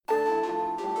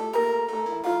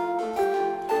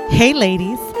Hey,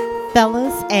 ladies,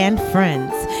 fellas, and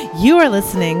friends. You are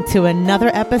listening to another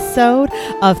episode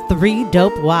of Three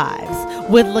Dope Wives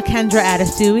with LaKendra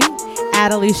Adesui,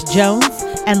 Adelise Jones,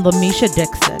 and Lamisha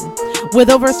Dixon. With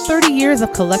over 30 years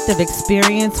of collective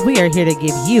experience, we are here to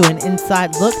give you an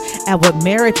inside look at what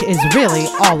marriage is really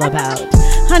all about.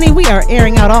 Honey, we are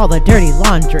airing out all the dirty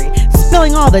laundry,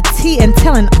 spilling all the tea, and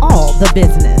telling all the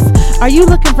business. Are you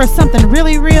looking for something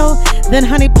really real? Then,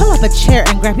 honey, pull up a chair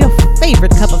and grab your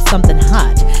favorite cup of something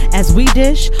hot as we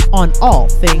dish on all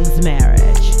things marriage.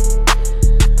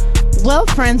 Well,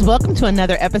 friends, welcome to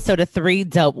another episode of Three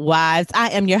Dope Wives. I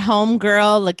am your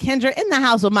homegirl, LaKendra, in the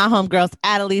house with my homegirls,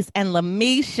 Adelise and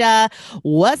Lamisha.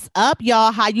 What's up,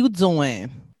 y'all? How you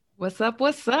doing? What's up?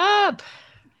 What's up?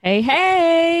 Hey,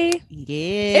 hey.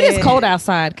 Yeah. It is cold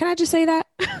outside. Can I just say that?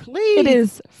 Please. It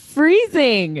is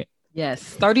freezing. Yes,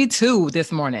 32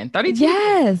 this morning. 32.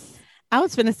 Yes. I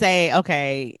was finna say,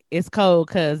 okay, it's cold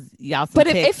because y'all. But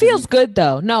it feels good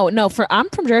though. No, I'm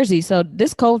from Jersey, so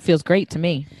this cold feels great to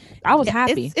me. I was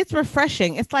happy. It's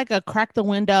refreshing. It's like a crack the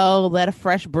window, let a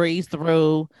fresh breeze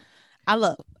through. I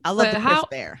love the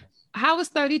crisp air. How is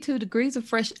 32 degrees a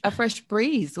fresh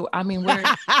breeze? I mean, we're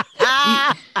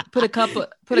put a couple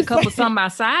some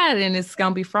outside and it's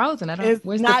gonna be frozen.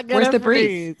 Where's the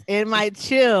breeze? It might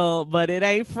chill, but it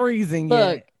ain't freezing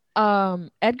yet.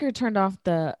 Look, Edgar turned off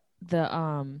the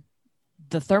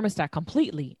thermostat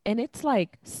completely, and it's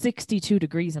like 62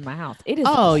 degrees in my house. It is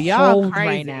y'all cold crazy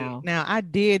right now. Now I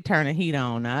did turn the heat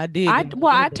on. I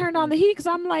turned on the heat because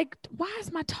I'm like, why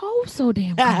is my toe so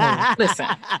damn cold? Listen,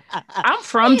 I'm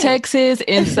from Texas,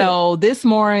 and so this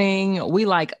morning we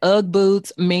like UGG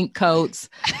boots, mink coats,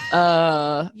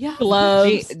 gloves,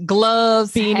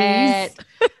 beanies, hat,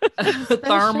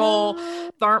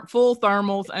 full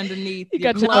thermals underneath. You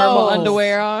got your thermal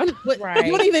underwear on. Right.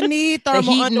 You don't even need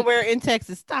thermal underwear in Texas.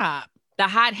 Stop. The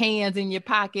hot hands in your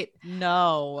pocket.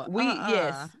 No.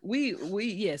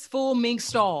 We full mink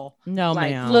stall. No,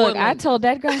 ma'am. Look, I told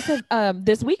that guy, I said,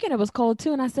 this weekend it was cold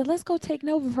too. And I said, let's go take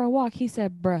Nova for a walk. He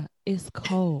said, bruh, it's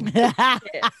cold. I'm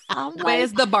like,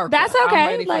 where's the burger? That's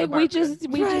okay. Like we just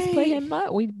put him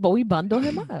up. We bundle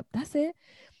him up. That's it.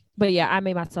 But yeah, I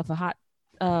made myself a hot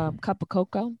cup of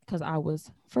cocoa because I was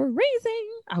freezing.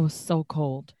 I was so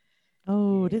cold.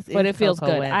 Oh, but it feels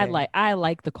good. Weather. I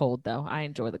like the cold though. I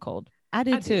enjoy the cold. I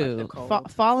do too. Like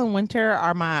fall and winter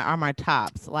are my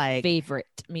tops. Like favorite.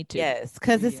 Me too. Yes,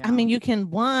 because it's. I mean, you can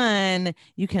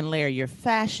layer your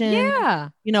fashion. Yeah.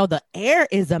 You know, the air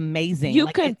is amazing. You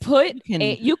can put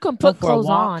clothes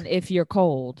on if you're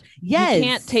cold. Yes. You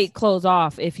can't take clothes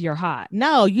off if you're hot.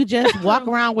 No, you just walk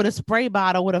around with a spray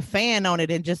bottle with a fan on it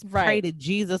and just pray that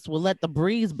Jesus will let the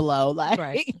breeze blow.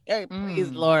 Like, please,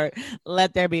 Lord,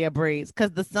 let there be a breeze.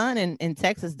 Because the sun in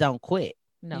Texas don't quit.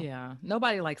 No. Yeah.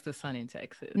 Nobody likes the sun in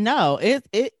Texas. No,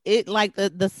 it like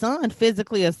the sun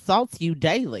physically assaults you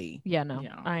daily. Yeah, no.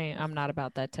 Yeah. I'm not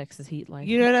about that Texas heat life.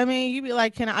 You know what I mean? You'd be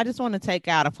like, I just want to take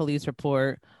out a police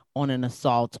report on an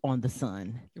assault on the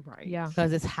sun. Right. Yeah.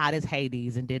 Because it's hot as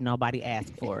Hades and didn't nobody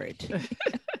ask for it.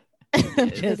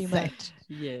 Pretty much.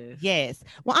 Yes.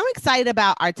 Well, I'm excited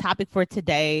about our topic for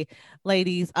today,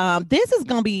 ladies. This is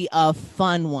gonna be a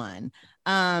fun one.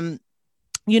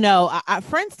 Our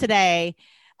friends today,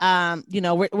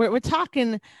 we're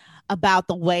talking about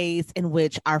the ways in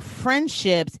which our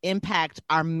friendships impact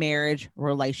our marriage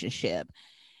relationship.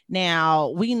 Now,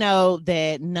 we know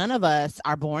that none of us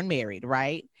are born married,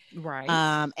 right? Right.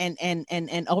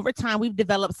 And over time we've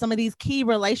developed some of these key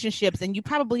relationships, and you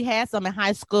probably had some in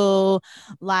high school,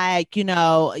 like, you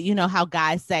know how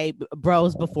guys say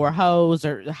bros before hoes,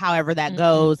 or however that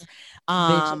goes.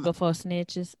 Bitches before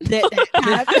snitches.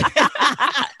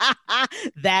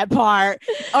 That part,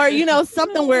 or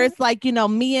something where it's like,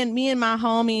 me and my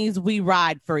homies, we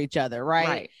ride for each other,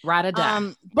 right? Ride or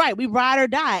die. We ride or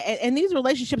die, and these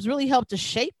relationships really help to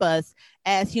shape us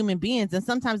as human beings, and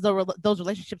sometimes those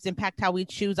relationships impact how we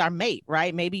choose our mate,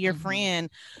 right? Maybe your friend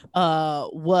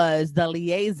was the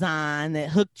liaison that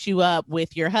hooked you up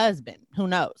with your husband, who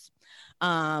knows,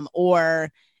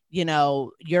 or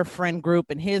your friend group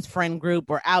and his friend group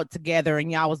were out together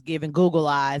and y'all was giving Google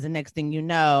eyes, and next thing you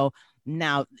know,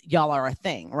 now y'all are a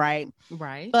thing, right?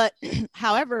 But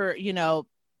however,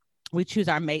 we choose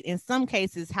our mate. In some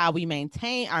cases, how we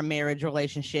maintain our marriage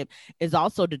relationship is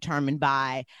also determined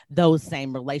by those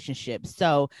same relationships.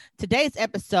 So today's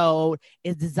episode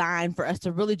is designed for us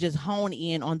to really just hone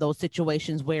in on those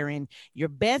situations wherein your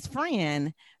best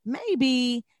friend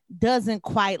maybe doesn't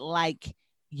quite like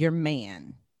your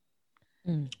man.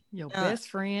 Your best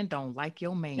friend don't like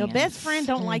your man. Your best friend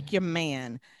don't like your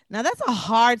man. Now that's a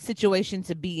hard situation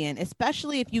to be in,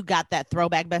 especially if you got that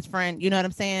throwback best friend. You know what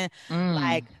I'm saying?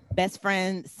 Like best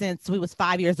friend since we was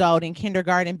 5 years old in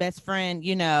kindergarten, best friend,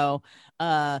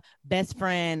 best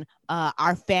friend,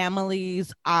 our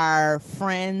families, our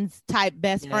friends type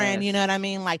best friend. You know what I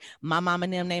mean? Like my mom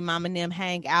and them, they mom and them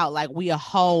hang out like we a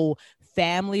whole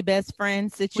family best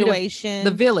friend situation.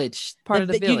 The village, part of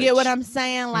the village. You get what I'm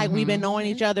saying? Like we've been knowing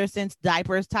each other since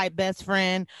diapers type best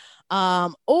friend.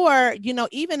 Or,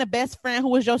 even a best friend who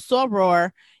was your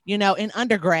soror, in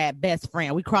undergrad best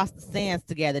friend. We crossed the sands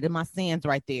together. They're my sands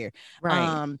right there.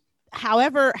 Right.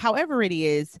 However it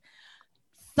is,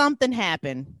 something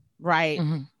happened, right?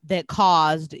 That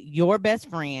caused your best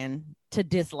friend to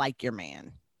dislike your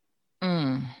man.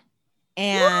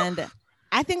 And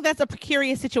I think that's a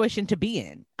precarious situation to be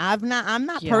in. I'm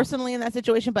not personally in that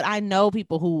situation, but I know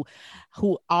people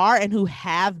who are and who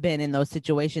have been in those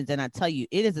situations. And I tell you,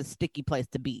 it is a sticky place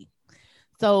to be.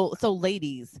 So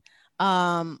ladies,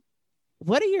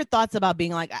 what are your thoughts about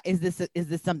being like, is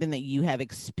this something that you have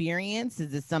experienced?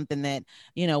 Is this something that,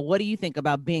 what do you think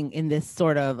about being in this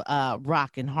sort of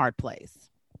rock and hard place?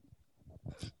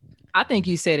 I think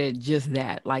you said it just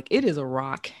that, like it is a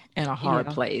rock and a hard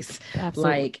place.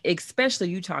 Absolutely. Like, especially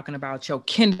you talking about your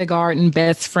kindergarten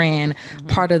best friend,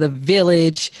 part of the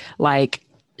village, like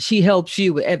she helps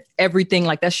you with everything.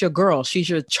 Like that's your girl. She's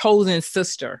your chosen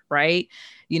sister, right?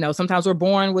 Sometimes we're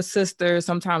born with sisters.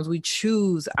 Sometimes we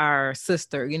choose our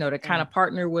sister, to kind of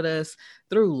partner with us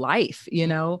through life.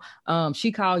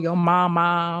 She call your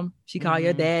mom. She call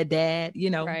your dad.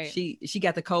 Right. She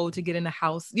got the code to get in the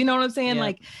house. You know what I'm saying?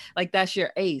 Yep. Like that's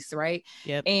your ace, right?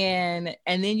 Yep. And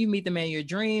then you meet the man of your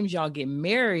dreams. Y'all get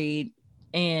married,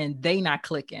 and they not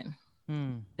clicking.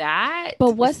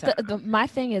 But what's my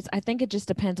thing is, I think it just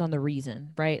depends on the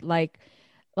reason, right?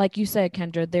 Like you said,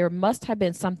 Kendra, there must have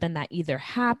been something that either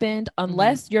happened,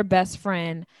 unless your best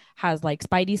friend has like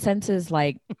spidey senses,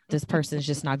 like this person's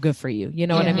just not good for you. You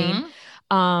know what I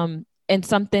mean? And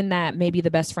something that maybe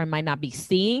the best friend might not be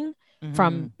seeing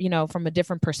from a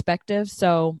different perspective.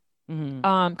 So,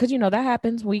 cause that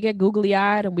happens. We get googly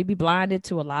eyed and we be blinded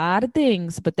to a lot of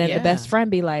things, but then the best friend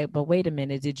be like, but wait a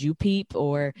minute, did you peep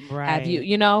or have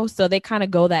you, so they kind of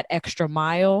go that extra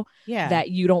mile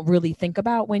that you don't really think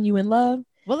about when you in love.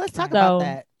 Well, let's talk about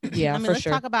that. Yeah, let's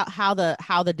talk about how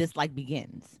the dislike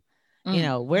begins.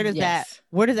 Where does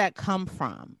that come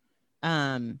from?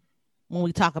 When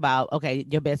we talk about, okay,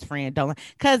 your best friend don't,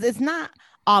 because it's not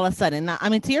all of a sudden. I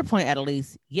mean, to your point,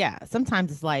 Annalise,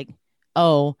 sometimes it's like,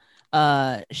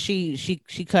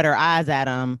 she cut her eyes at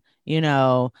him.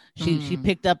 She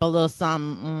picked up a little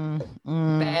something.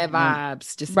 Bad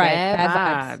vibes, just bad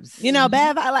vibes.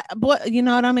 Bad vibes. Like, boy, you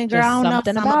know what I mean, girl? Just I don't know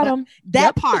something about him.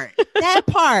 That part. That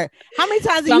part. How many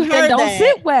times have you heard don't that?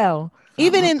 sit well?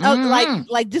 Even in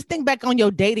like just think back on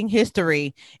your dating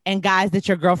history and guys that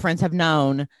your girlfriends have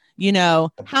known.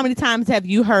 How many times have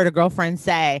you heard a girlfriend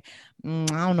say, I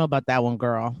don't know about that one,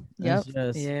 girl. Yep.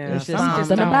 It's just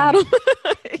something about him.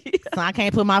 So I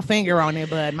can't put my finger on it,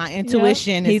 but my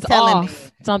intuition is telling me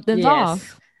something's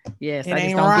off. Yes, I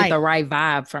just don't get the right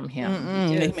vibe from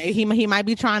him. He might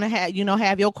be trying to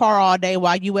have your car all day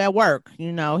while you at work.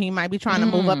 He might be trying to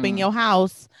move up in your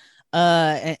house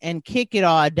and kick it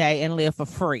all day and live for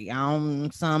free.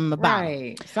 Something about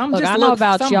Look, I know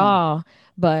about y'all,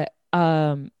 but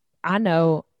I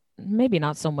know maybe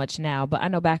not so much now, but I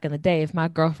know back in the day, if my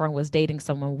girlfriend was dating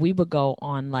someone, we would go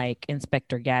on like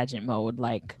Inspector Gadget mode,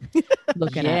 like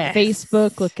looking at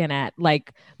Facebook, looking at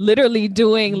like literally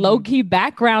doing low-key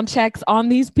background checks on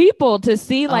these people to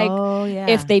see like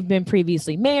if they've been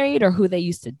previously married or who they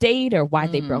used to date or why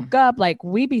they broke up. Like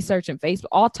we be searching Facebook,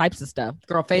 all types of stuff.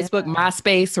 Girl, Facebook,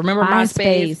 MySpace. Remember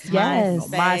MySpace? Yes.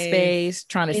 MySpace,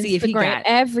 trying to see if he got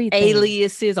everything.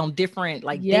 Aliases on different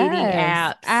like dating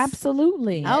apps.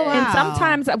 Absolutely. Oh, wow. And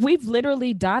sometimes we've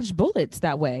literally dodged bullets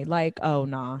that way. Like, oh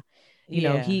nah,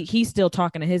 he's still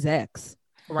talking to his ex,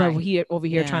 right? But he over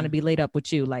here trying to be laid up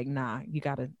with you. Like, nah, you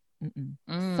gotta.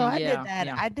 So I did that.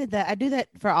 Yeah. I do that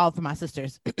for my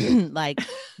sisters, like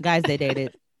guys they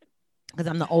dated, because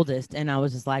I'm the oldest, and I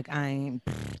was just like, I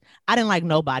didn't like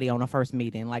nobody on the first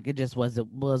meeting. Like it just was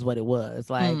what it was.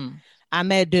 Like I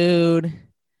met dude,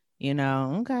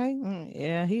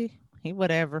 okay, he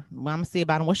whatever. Well, I'm gonna see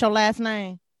about him. What's your last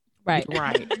name? Right.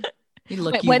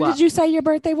 When did you say your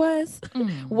birthday was?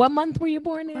 What month were you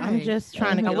born in? I'm just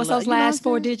trying to get what's those last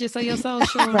 4 digits of your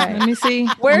social? Right. Let me see.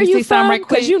 Where are you from? Right,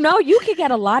 because you could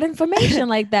get a lot of information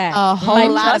like that. A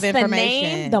whole lot of information.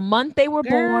 The name, the month they were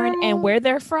born, and where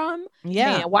they're from.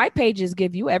 Yeah, man, White Pages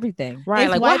give you everything. Right,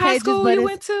 it's like White what high Pages, school you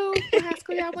went to? What high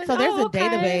school y'all went so to? there's a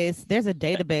database. There's a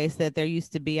database that there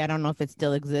used to be. I don't know if it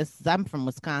still exists. I'm from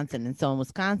Wisconsin, and so in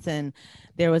Wisconsin,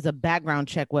 there was a background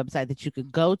check website that you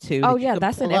could go to. Oh yeah,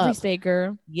 that's in every state,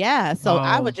 girl. Yeah, so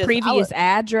I would just previous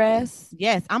address.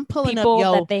 Yes, I'm pulling people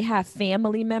up that they have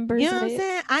family members. You know what I'm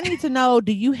saying? I need to know.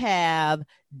 Do you have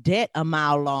debt a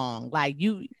mile long? Like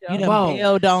you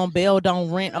build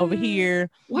on rent over here.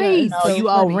 Wait, so you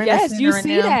all rent? Yes, you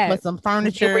see that with some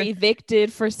furniture. You were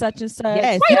evicted for such and such.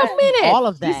 Yes, wait a minute, all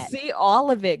of that. You see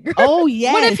all of it. Girl. Oh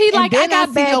yes. What if he like I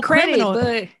got bad credit,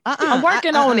 but I'm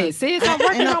working on it. Sis, I'm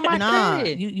working on my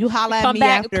credit. You holler at come me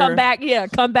back, after.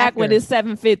 Come back when it's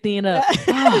 750 and up.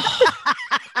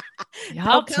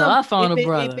 Y'all tough on a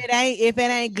brother. If it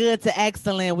ain't good to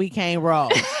excellent, we can't roll.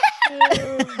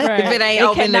 Right. If it ain't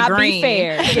open the green,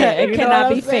 fair. Yeah, it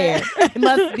cannot be fair. It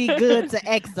must be good to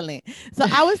excellent. So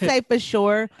I would say for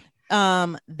sure,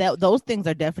 that those things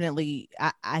are definitely.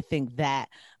 I think that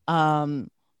the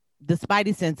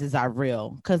spidey senses are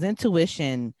real because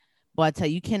intuition. Boy, I tell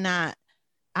you, cannot.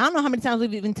 I don't know how many times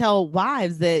we've even tell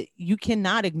wives that you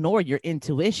cannot ignore your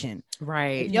intuition.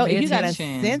 Right. Yo, if you got a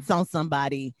sense on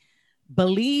somebody,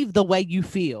 believe the way you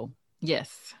feel.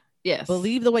 Yes. Yes.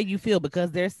 Believe the way you feel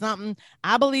because there's something.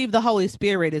 I believe the Holy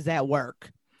Spirit is at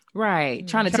work. Right.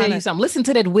 Trying to tell you something. Listen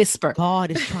to that whisper.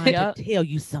 God is trying to tell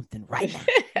you something right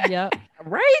now. Yep.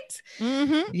 Right.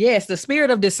 Mm-hmm. Yes. The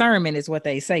spirit of discernment is what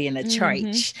they say in the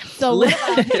church. So what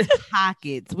about his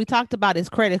pockets? We talked about his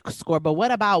credit score, but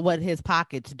what about what his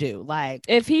pockets do? Like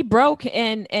if he broke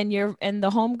and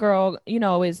the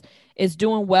homegirl, is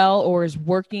doing well or is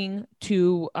working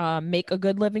to make a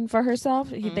good living for herself,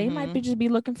 they might just be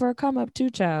looking for a come up too,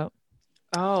 child.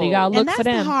 Oh, so you gotta look for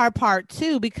them. That's the hard part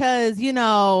too, because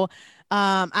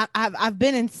I've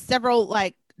been in several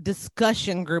like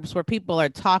discussion groups where people are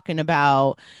talking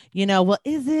about, well,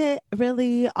 is it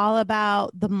really all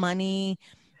about the money?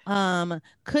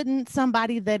 Couldn't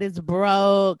somebody that is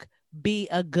broke be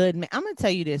a good man? I'm gonna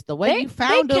tell you this: the way you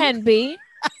found they them, can be.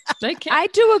 They can. I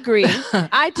do agree.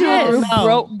 I do.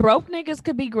 Yes. Broke niggas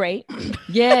could be great.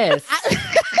 Yes.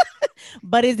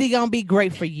 But is he gonna be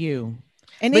great for you?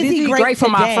 And is he great for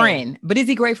my friend? But is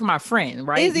he great for my friend?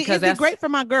 Right? Is he great for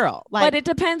my girl? Like, but it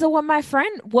depends on what my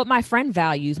friend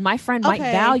values. My friend might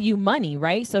value money,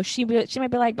 right? So she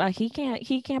might be like, he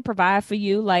can't provide for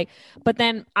you. Like, but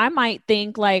then I might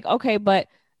think like, okay, but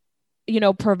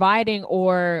providing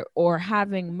or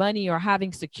having money or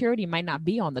having security might not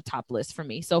be on the top list for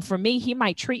me. So for me, he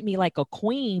might treat me like a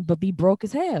queen, but be broke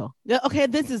as hell. Okay,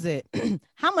 this is it.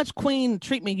 How much queen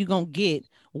treatment you gonna get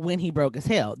when he broke as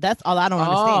hell? That's all I don't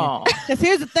understand. Because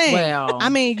here's the thing. Well, I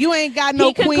mean, you ain't got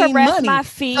no queen money. He can caress money. my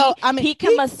feet. So, he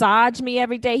can massage me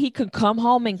every day. He could come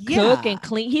home and cook and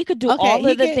clean. He could do all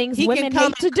of the things women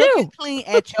hate to do. Clean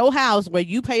at your house where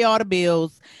you pay all the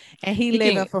bills. And he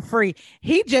living for free.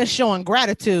 He just showing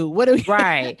gratitude.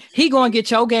 Right. He going to get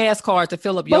your gas card to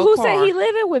fill up your car. But who said he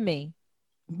living with me?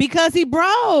 Because he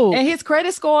broke. And his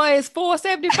credit score is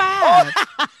 475.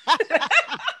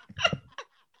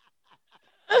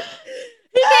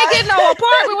 He can't get no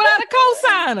apartment without a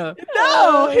cosigner.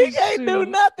 No, he can't do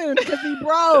nothing because he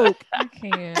broke. I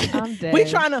can't. I'm dead.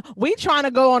 We trying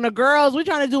to go on the girls. We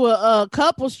trying to do a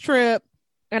couples trip.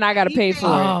 And I got to pay for it.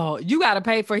 Oh, you got to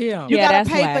pay for him. You got to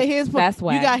pay for his. That's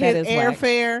why. You got his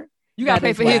airfare. You got to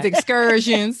pay for his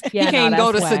excursions. He can't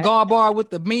go to cigar bar with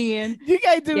the men. You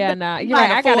can't do that. Nah. You're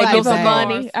right. I got to give him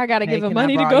money. I got to give him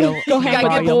money to go hang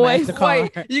with the boys.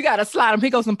 Wait, you got to slide him. He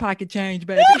goes some pocket change,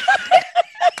 baby.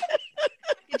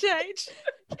 Change.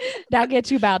 That'll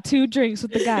get you about 2 drinks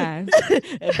with the guys.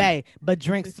 Babe, but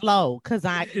drink slow because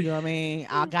I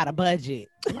got a budget.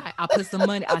 Right, I put some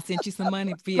money. I sent you some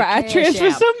money for your I cash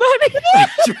transferred app. some money. I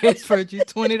transferred you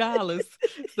 $20.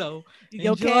 So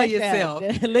enjoy yourself.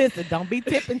 Listen, don't be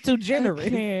tipping too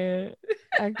generous.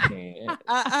 I can't.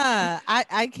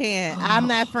 I can't. I'm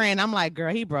that friend. I'm like,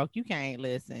 girl, he broke. You can't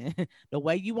listen. The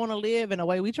way you want to live and the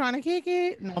way we trying to kick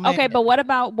it. No, okay, but what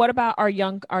about our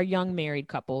young married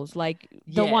couples, like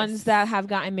the ones that have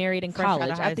gotten married in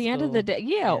college? At the end of the day,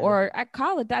 or at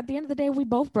college. At the end of the day, we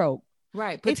both broke.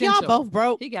 Right. Potential. If y'all both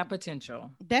broke, he got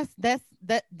potential. That's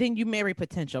that. Then you marry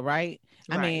potential, right?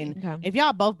 I mean, if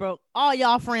y'all both broke, all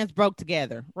y'all friends broke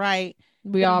together, right?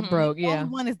 We all broke. Yeah.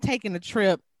 One is taking a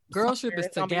trip. Girl trip is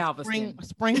to Galveston.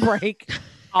 Spring break.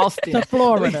 Austin to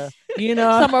Florida.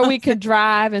 somewhere we could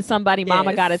drive, and somebody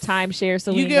mama got a timeshare,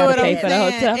 so we get gotta pay for the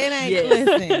hotel. It ain't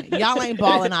listen, y'all ain't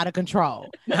balling out of control.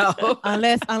 No,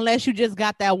 unless you just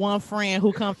got that one friend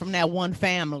who come from that one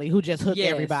family who just hook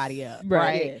everybody up,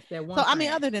 right? Yes, so I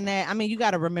mean, other than that, I mean, you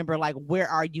got to remember, like, where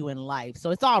are you in life?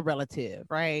 So it's all relative,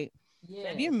 right? Yeah.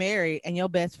 If you're married and your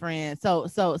best friend, so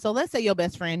let's say your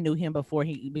best friend knew him before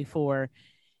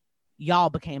y'all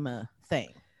became a thing.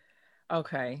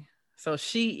 Okay. So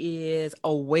she is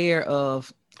aware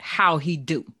of how he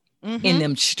do in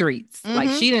them streets. Like,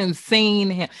 she didn't seen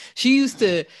him. She used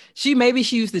to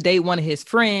date one of his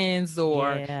friends,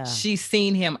 or she's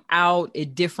seen him out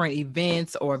at different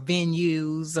events or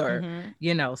venues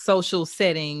or, social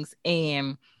settings.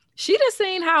 And she done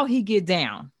seen how he get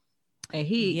down. And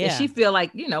she feel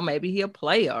like, maybe he a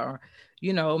player,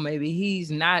 or, maybe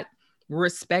he's not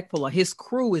respectful, or his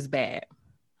crew is bad.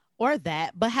 Or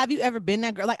that. But have you ever been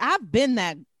that girl? Like, I've been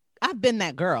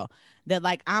that girl that,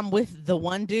 like, I'm with the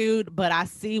one dude, but I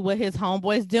see what his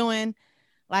homeboy's doing.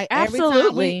 Like,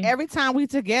 absolutely, every time we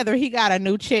together, he got a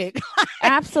new chick.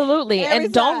 Absolutely.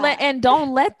 And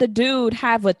don't let the dude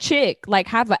have a chick, like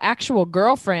have an actual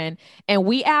girlfriend, and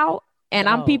we out and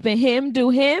I'm peeping him do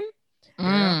him.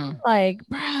 Like,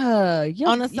 bruh,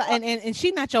 on the side, and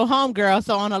she not your homegirl,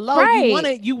 so on a low,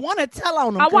 you wanna tell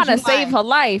on him. I want to save her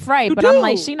life, right? But I'm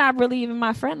like, she not really even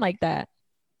my friend like that.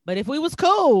 But if we was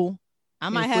cool, I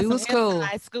might have some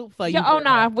inside scoop for you. Oh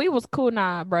no, if we was cool,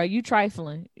 nah, bro, you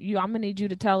trifling. I'm gonna need you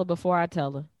to tell her before I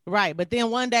tell her. Right, but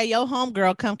then one day your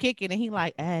homegirl come kicking, and he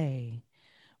like, hey,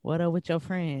 what up with your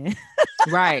friend?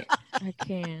 Right, I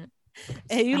can't.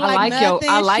 And you I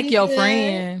like your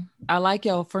friend. I like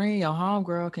your friend, your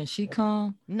homegirl. Can she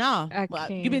come? No,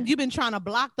 you've been trying to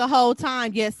block the whole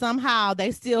time, yet somehow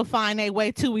they still find their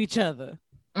way to each other.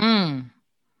 And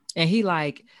he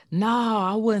like, no,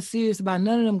 I wasn't serious about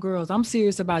none of them girls. I'm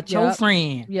serious about your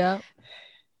friend. Yeah.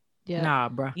 Nah,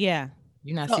 bro. Yeah.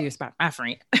 You're not serious about my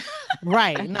friend.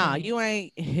 Right. Nah, you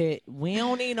ain't. We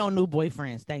don't need no new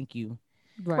boyfriends. Thank you.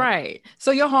 Right. So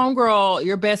your homegirl,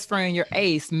 your best friend, your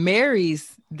ace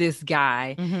marries this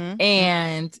guy,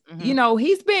 and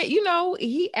he's been,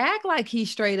 he act like he's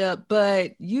straight up,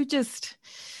 but you just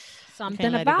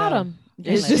something about him.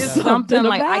 It's just something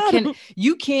like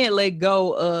you can't let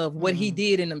go of what he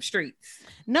did in them streets.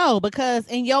 No, because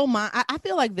in your mind, I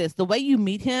feel like this: the way you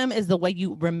meet him is the way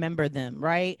you remember them,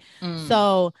 right?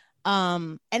 So.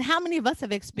 And how many of us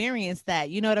have experienced that?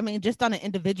 You know what I mean? Just on an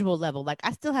individual level. Like,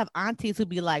 I still have aunties who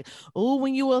be like, oh,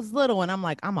 when you was little, and I'm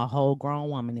like, I'm a whole grown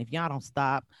woman if y'all don't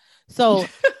stop. So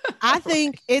I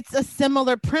think it's a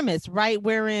similar premise, right?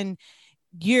 Wherein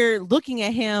you're looking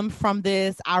at him from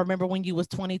this, I remember when you was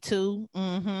 22.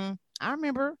 I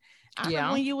remember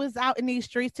when you was out in these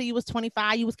streets till you was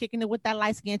 25, you was kicking it with that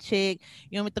light-skinned chick,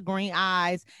 with the green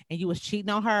eyes, and you was cheating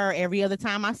on her. Every other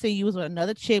time I see you was with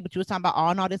another chick, but you was talking about,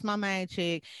 oh no, this is my main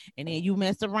chick. And then you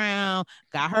messed around,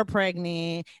 got her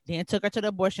pregnant, then took her to the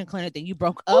abortion clinic, then you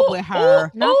broke up with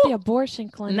her. Not the abortion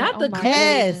clinic. Not the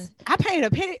yes. I painted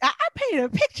a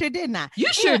picture, didn't I? You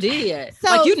sure did. So,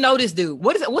 like, you know this dude.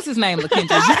 What's his name,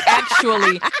 LaKendra? You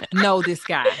actually know this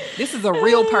guy. This is a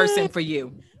real person for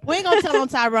you. We ain't gonna tell on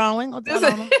Tyrone. We ain't gonna tell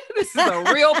on him. This is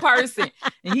a real person,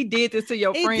 and he did this to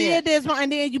your friend. He did this,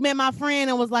 and then you met my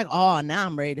friend and was like, "Oh, now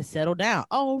I'm ready to settle down."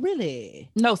 Oh, really?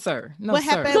 No, sir. No, what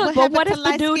sir. Happened, what but what if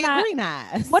the dude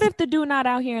not? What if the dude not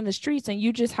out here in the streets, and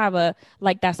you just have that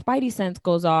spidey sense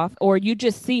goes off, or you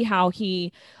just see how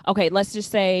he? Okay, let's just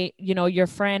say your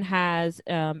friend has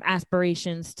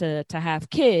aspirations to have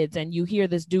kids, and you hear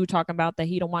this dude talking about that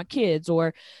he don't want kids,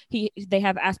 or they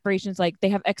have aspirations, like they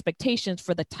have expectations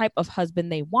for the type of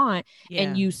husband they want,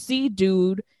 and you see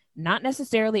dude not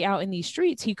necessarily out in these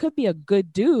streets, he could be a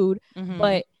good dude,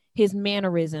 but his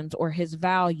mannerisms or his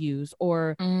values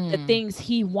or the things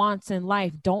he wants in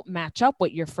life don't match up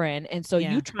with your friend, and so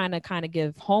you trying to kind of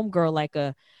give homegirl like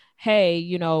a, hey,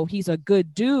 he's a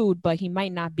good dude, but he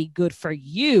might not be good for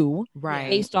you, right,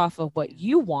 based off of what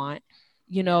you want.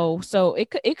 So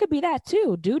it could be that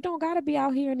too. Dude don't gotta be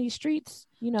out here in these streets,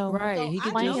 right. So he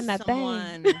can playing that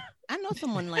thing. I know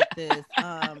someone like this.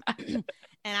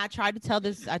 And I tried to tell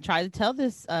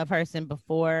this person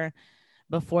before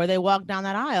they walked down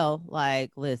that aisle,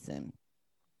 like, listen,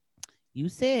 you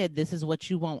said this is what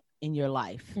you want in your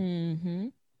life.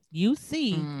 You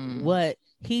see what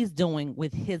he's doing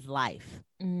with his life.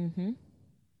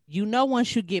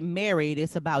 once you get married,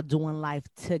 it's about doing life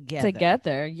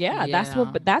together. Yeah.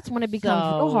 That's when it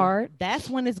becomes real hard. That's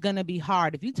when it's going to be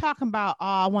hard. If you're talking about, oh,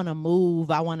 I want to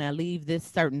move, I want to leave this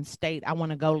certain state, I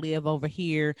want to go live over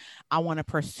here, I want to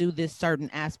pursue this certain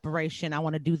aspiration, I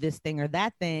want to do this thing or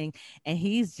that thing, and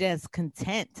he's just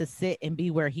content to sit and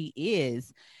be where he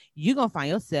is, you're going to find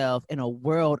yourself in a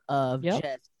world of just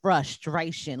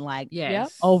frustration, like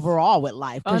overall with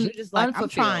life. Because you're just like, I'm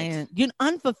trying, you're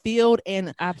unfulfilled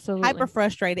and absolutely hyper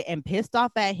frustrated and pissed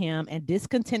off at him and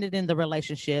discontented in the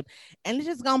relationship. And it's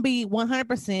just going to be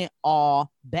 100%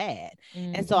 all bad.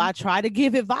 And so I try to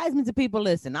give advisement to people.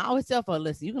 Listen, I always tell folks,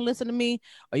 listen, you can listen to me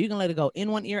or you can let it go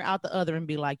in one ear, out the other, and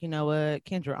be like, you know what,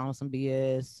 Kendra on some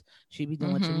BS. She be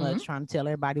doing too much, trying to tell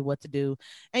everybody what to do.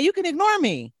 And you can ignore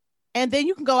me. And then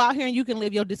you can go out here and you can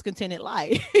live your discontented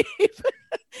life.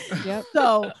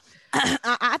 So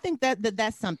I think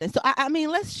that's something. So I mean,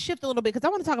 let's shift a little bit because I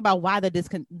want to talk about why the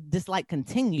dislike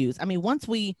continues. I mean, once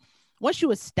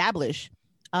you establish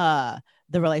the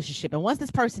relationship and once this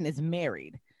person is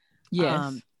married,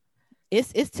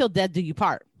 it's till death do you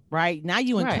part. Right now,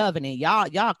 you in covenant,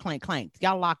 y'all clank,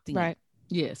 y'all locked in. Right.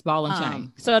 Yes, ball and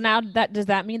chain. So now does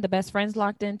that mean the best friend's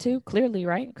locked in too? Clearly,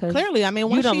 right? Clearly, I mean,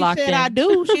 when she said I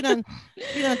do, she done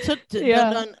took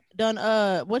to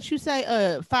done what you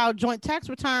say, filed joint tax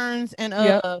returns and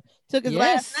took his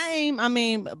last name. I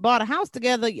mean, bought a house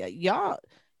together. Y'all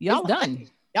done.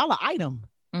 Y'all an item.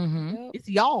 It's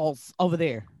y'all's over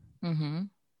there.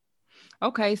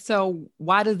 Okay, so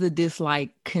why does the dislike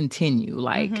continue?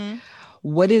 Like,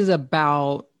 what is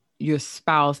about your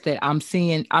spouse that I'm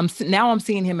seeing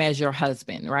him as your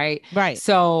husband, right? Right.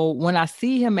 So when I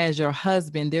see him as your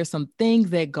husband, there's some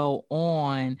things that go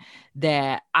on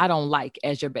that I don't like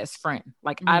as your best friend.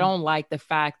 Like, I don't like the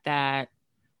fact that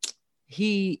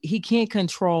he can't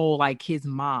control like his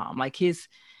mom,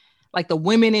 like the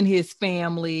women in his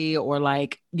family, or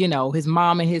like, you know, his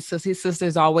mom and his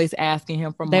sister's always asking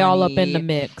him for money. They all up in the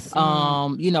mix.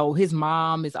 You know, his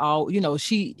mom is all, you know,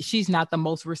 she's not the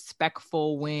most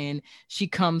respectful when she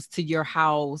comes to your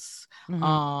house.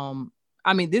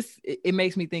 I mean, it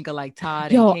makes me think of like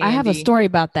Todd and Candy. I have a story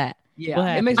about that.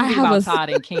 Yeah, it makes me think about Todd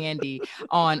and Candy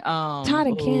on Todd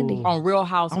and Candy on Real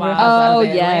Housewives of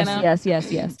Atlanta.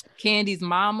 Yes. Candy's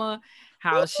mama,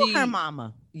 her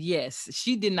mama. Yes,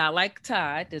 she did not like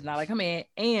Todd, did not like her man,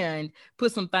 and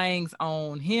put some things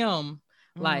on him.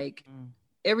 Like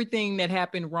everything that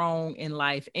happened wrong in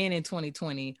life and in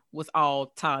 2020 was all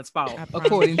Todd's fault,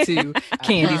 according to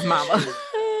Candy's mama.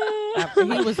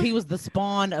 He was the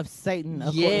spawn of Satan.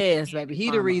 Yes, baby. He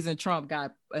the reason Trump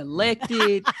got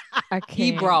elected.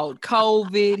 He brought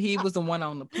COVID. He was the one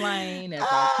on the plane that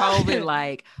brought COVID.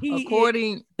 Like,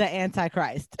 according the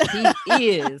Antichrist,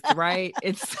 he is right.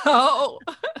 And so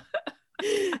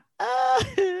she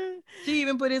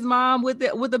even put his mom with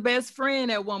the best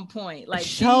friend at one point. Like,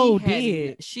 she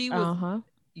was.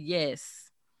 Yes.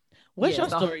 What's your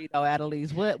story though,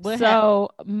 Adelise? What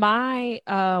so happened? My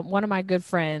one of my good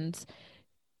friends,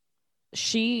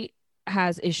 she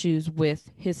has issues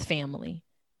with his family.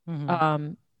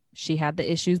 She had the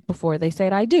issues before they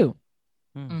said I do.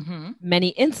 Many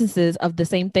instances of the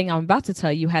same thing I'm about to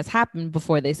tell you has happened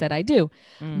before they said I do.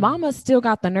 Mama still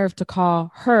got the nerve to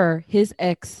call her his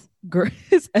ex-wife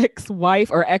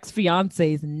or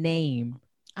ex-fiance's name.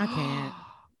 I can't.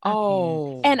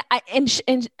 And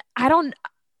I don't.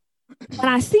 When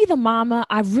I see the mama,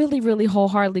 I really, really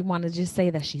wholeheartedly want to just say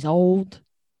that she's old,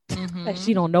 that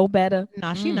she don't know better.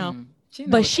 Nah, she know.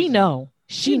 But she know.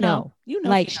 She know. You know.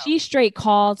 Like, she straight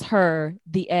calls her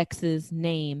the ex's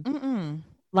name.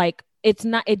 Like, it's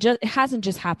not. It hasn't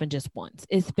just happened just once.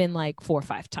 It's been like 4 or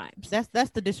 5 times.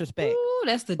 That's the disrespect. Ooh,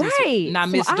 that's the disrespect. Right. Now,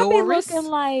 Miss so Doris. I've been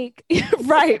looking like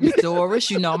right, Miss Doris.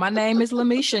 You know my name is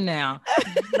Lamisha now.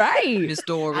 Right, Miss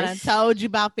Doris. I done told you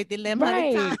about 50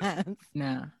 times.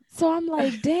 Nah. So I'm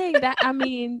like, dang, that, I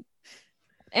mean,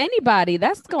 anybody,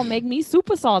 that's going to make me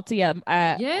super salty at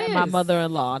my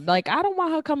mother-in-law. Like, I don't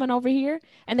want her coming over here.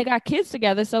 And they got kids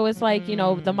together. So it's like, you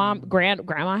know, the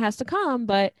grandma has to come,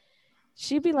 but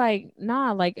she'd be like,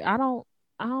 nah, like, I don't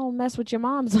mess with your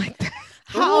moms like that.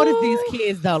 How old are these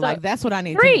kids though? So, like, that's what I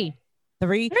need. 3.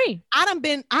 3. I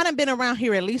done been around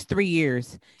here at least 3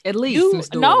 years. At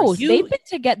least.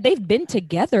 They've been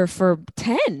together for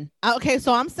 10. Okay,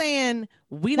 so I'm saying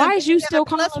why is you still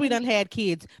calling? Plus, we done had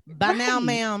kids. By now,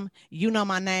 ma'am, you know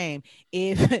my name.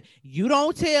 If you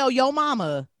don't tell your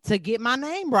mama to get my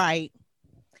name right,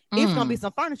 it's gonna be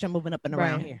some furniture moving up and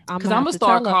around here. Because I'm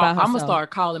gonna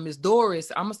start calling Miss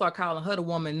Doris. I'm gonna start calling her the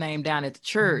woman name down at the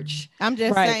church. I'm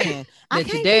just saying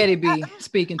that your daddy be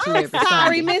speaking to every Sunday.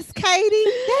 Sorry, Miss Katie.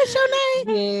 That's your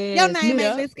name. Yes. Your name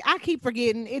ain't Miss. I keep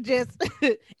forgetting. It just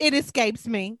it escapes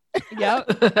me.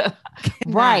 Yep.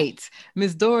 Right.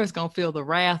 Miss Doris gonna feel the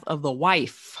wrath of the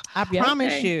wife. I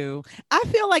promise you. I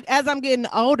feel like as I'm getting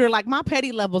older, like my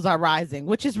petty levels are rising,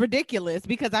 which is ridiculous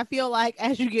because I feel like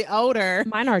as you get older,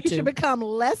 mine are too. You should become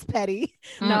less petty.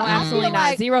 No, absolutely not.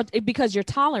 Like, zero, because your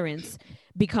tolerance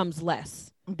becomes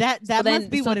less. That must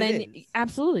be what it is.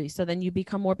 Absolutely. So then you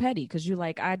become more petty because you're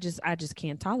like, I just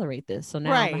can't tolerate this. So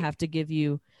now I'm gonna have to give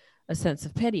you a sense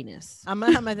of pettiness. I'm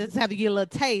gonna just have to get a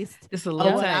little taste. Just a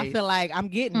little of what taste. I feel like I'm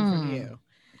getting from you.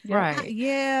 Right.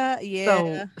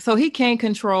 Yeah. So he can't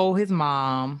control his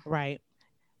mom. Right.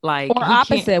 Like, or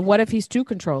opposite. What if he's too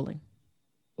controlling?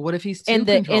 What if he's too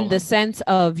controlling? In the sense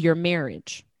of your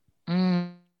marriage?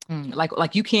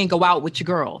 Like you can't go out with your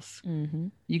girls. Mm-hmm.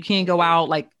 You can't go out.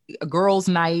 Like a girls'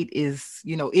 night is,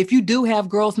 if you do have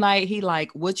girls' night, he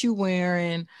like, what you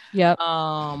wearing? Yep.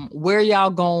 Where y'all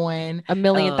going? A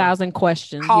million thousand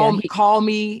questions. Call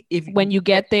me when you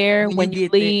get there. When you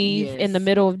leave there, yes. In the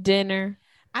middle of dinner.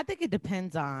 I think it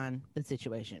depends on the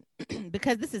situation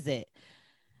because this is it.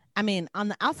 I mean, on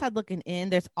the outside looking in,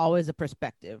 there's always a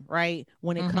perspective, right?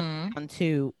 When it comes down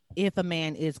to if a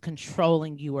man is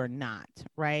controlling you or not,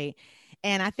 right?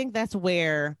 And I think that's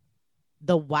where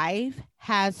the wife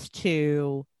has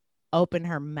to open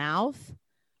her mouth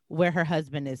where her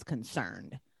husband is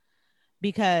concerned.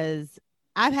 Because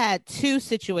I've had two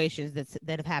situations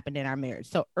that have happened in our marriage.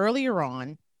 So earlier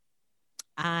on,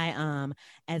 I,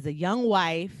 as a young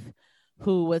wife,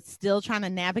 who was still trying to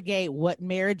navigate what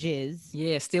marriage is.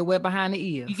 Yeah, still wet behind the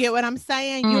ears. You get what I'm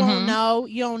saying? You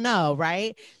don't know,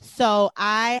 right? So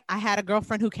I had a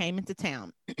girlfriend who came into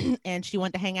town and she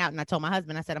went to hang out. And I told my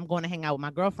husband, I said, I'm going to hang out with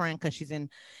my girlfriend because she's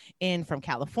in from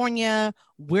California.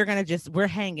 We're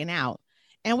hanging out.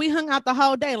 And we hung out the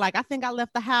whole day. Like, I think I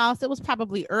left the house. It was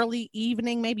probably early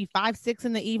evening, maybe 5, 6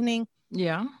 in the evening.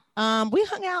 Yeah. We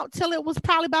hung out till it was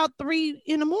probably about 3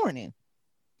 a.m.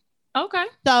 Okay.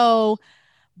 So,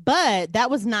 but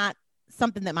that was not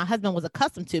something that my husband was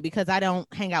accustomed to because I don't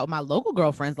hang out with my local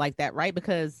girlfriends like that, right?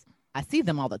 Because I see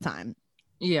them all the time.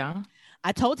 Yeah.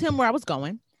 I told him where I was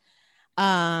going.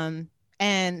 And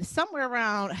somewhere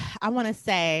around, I want to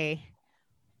say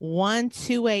 1,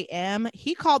 2 a.m.,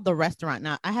 he called the restaurant.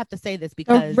 Now, I have to say this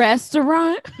because... A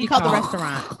restaurant? He called the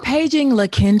restaurant. Paging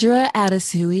LaKendra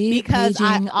Adesui. Because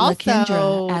I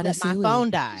also let my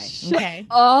phone die. Okay.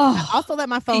 I also let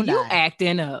my phone die. You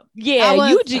acting up.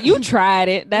 Yeah, you tried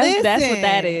it. That's what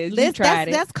that is. You tried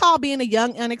it. That's called being a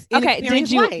young,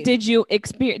 inexperienced wife.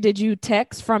 Did you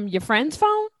text from your friend's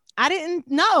phone? I didn't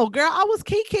know, girl. I was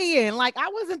kikiing. Like, I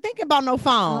wasn't thinking about no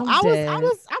phone. I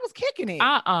was kicking it.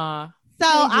 So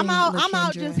I'm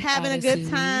out just having a good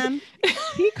time.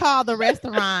 He called the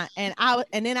restaurant and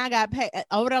then I got paid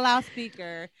over the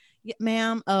loudspeaker. Yeah,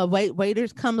 ma'am,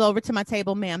 waiters comes over to my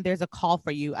table. Ma'am, there's a call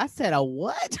for you. I said, a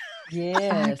what?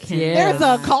 Yes. There's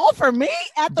a call for me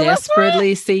at the desperately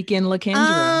restaurant? Seeking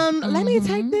LaKendra. Let me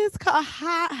take this call.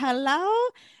 Hi, hello.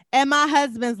 And my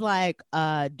husband's like,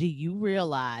 do you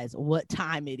realize what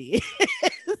time it is?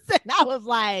 And I was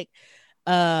like,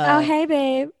 oh, hey,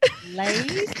 babe.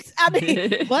 Late. I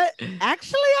mean, but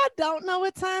actually, I don't know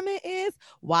what time it is.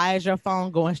 Why is your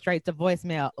phone going straight to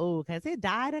voicemail? Oh, because it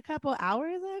died a couple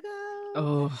hours ago.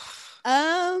 Oh.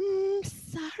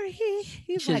 Sorry.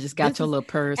 You should have just got your little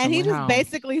purse. And he just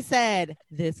basically said,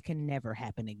 this can never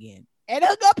happen again. And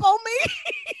hung up on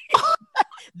me.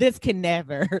 This can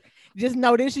never. Just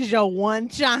know this is your one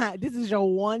chance. This is your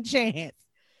one chance.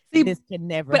 See, this can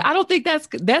never. But I don't think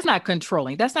that's not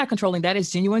controlling. That's not controlling. That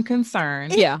is genuine concern.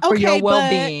 For your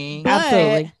well-being.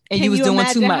 Absolutely. And you was doing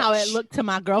too much. How it looked to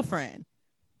my girlfriend,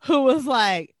 who was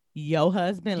like, "Your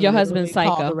husband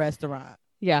psycho." Called the restaurant.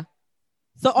 Yeah.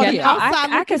 So on the outside,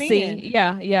 I can see.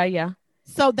 Yeah.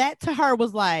 So that to her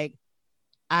was like,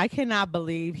 I cannot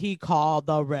believe he called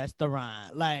the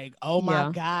restaurant. Like, oh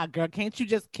my God, girl, can't you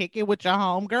just kick it with your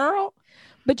home girl?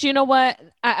 But you know what?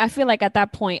 I feel like at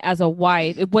that point, as a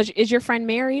wife, is your friend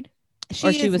married?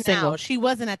 She was single? She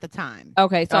wasn't at the time.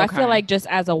 Okay, so I feel like just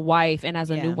as a wife and as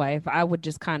a new wife, I would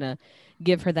just kind of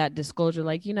give her that disclosure,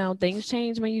 like, things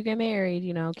change when you get married.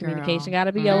 Communication got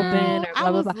to be open. Or blah,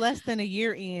 I was blah, blah. less than a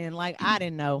year in. Like, I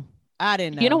didn't know.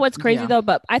 You know what's crazy though?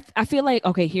 But I feel like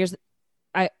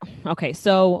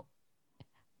so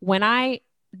when I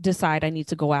decide I need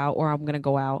to go out or I'm gonna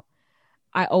go out,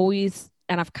 I always,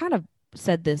 and I've kind of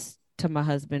said this to my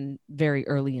husband very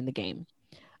early in the game,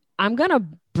 I'm going to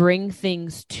bring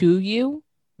things to you.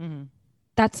 Mm-hmm.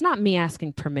 That's not me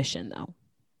asking permission, though.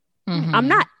 Mm-hmm. I'm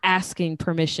not asking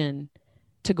permission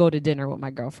to go to dinner with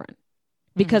my girlfriend,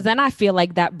 because then I feel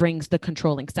like that brings the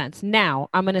controlling sense. Now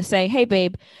I'm going to say, hey,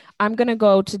 babe, I'm going to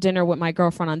go to dinner with my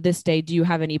girlfriend on this day. Do you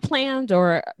have any plans,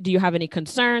 or do you have any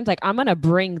concerns? Like, I'm going to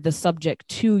bring the subject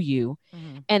to you,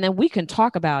 and then we can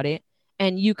talk about it,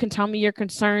 and you can tell me your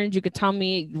concerns. You could tell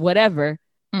me whatever,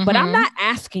 but I'm not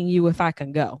asking you if I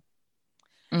can go.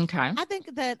 Okay. I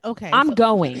think that, I'm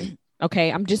going.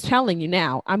 Okay. I'm just telling you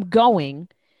now, I'm going.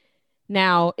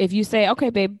 Now, if you say, okay,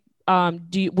 babe,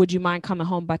 would you mind coming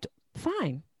home? But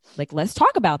fine. Like, let's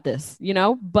talk about this,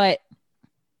 but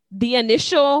the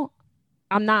initial,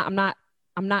 I'm not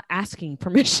asking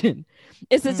permission.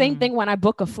 It's the same thing when I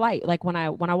book a flight. Like when I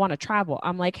want to travel,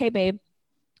 I'm like, hey, babe,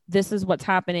 this is what's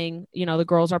happening. The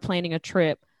girls are planning a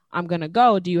trip. I'm going to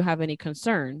go. Do you have any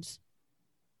concerns?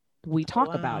 We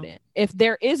talk about it. If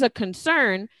there is a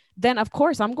concern, then of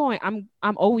course I'm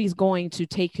always going to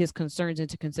take his concerns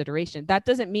into consideration. That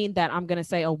doesn't mean that I'm going to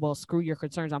say, oh, well, screw your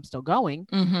concerns, I'm still going.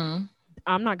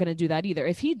 I'm not going to do that either.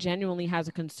 If he genuinely has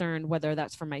a concern, whether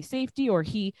that's for my safety or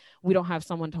we don't have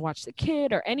someone to watch the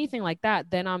kid or anything like that,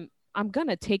 then I'm going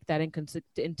to take that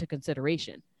into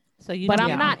consideration. So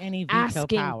I'm not any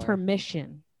asking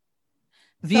permission.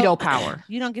 Veto power.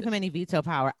 You don't give him any veto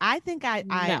power. I think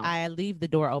I leave the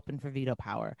door open for veto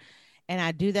power. And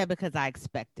I do that because I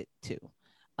expect it to.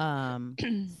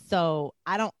 So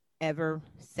I don't ever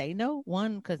say no.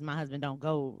 One, because my husband don't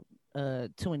go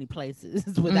to any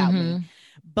places without me.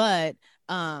 But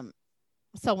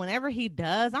so whenever he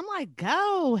does, I'm like,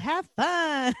 go have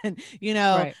fun,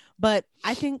 Right. But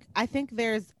I think I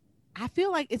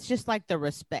feel like it's just like the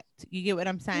respect. You get what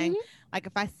I'm saying? Like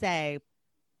if I say,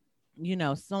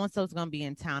 so-and-so's going to be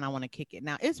in town, I want to kick it.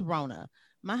 Now it's Rona.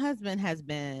 My husband has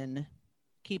been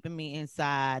keeping me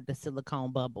inside the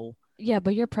silicone bubble. Yeah,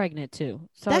 but you're pregnant too.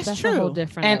 So that's true. A whole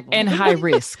different level. And high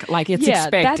risk. Like it's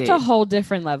expected. That's a whole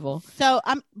different level. So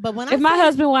if my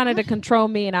husband wanted to control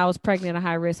me and I was pregnant and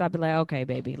high risk, I'd be like, okay,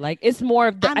 baby. Like it's more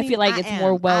of I feel like it's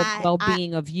more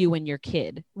well-being of you and your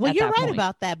kid. Well, you're right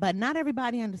about that, but not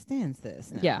everybody understands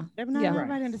this. No. Yeah. Not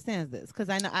everybody understands this. Because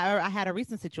I know I had a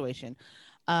recent situation.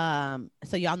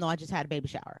 So y'all know I just had a baby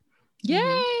shower.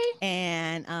 Yay.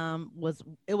 And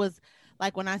it was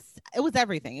like it was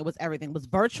everything. It was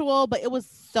virtual, but it was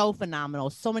so phenomenal.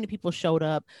 So many people showed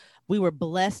up. We were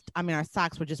blessed. I mean, our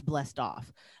socks were just blessed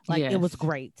off. Like It was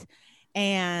great.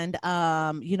 And,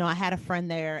 I had a friend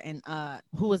there and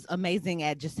who was amazing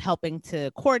at just helping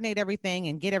to coordinate everything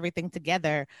and get everything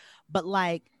together, but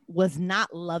was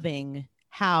not loving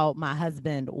how my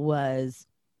husband was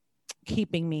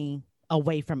keeping me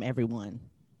away from everyone.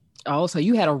 Oh, so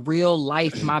you had a real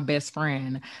life, my best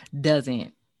friend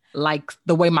doesn't like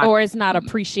the way or is not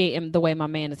appreciating the way my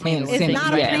man is handling it. It's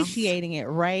not appreciating it,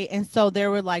 right? And so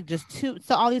there were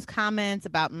so all these comments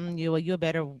about you're a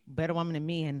better woman than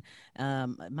me, and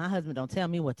my husband don't tell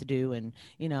me what to do, and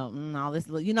all this,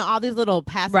 all these little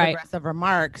passive aggressive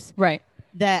remarks, right?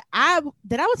 That I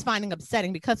was finding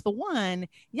upsetting because for one,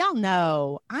 y'all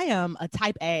know I am a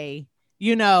type A,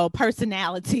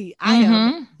 personality. I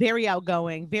am very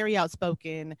outgoing, very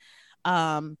outspoken,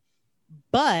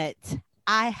 but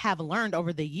I have learned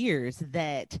over the years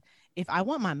that if I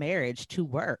want my marriage to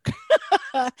work,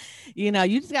 you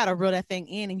just got to reel that thing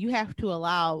in, and you have to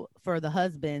allow for the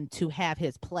husband to have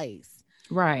his place.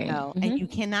 Right. And you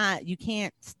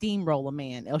can't steamroll a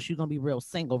man, else you're going to be real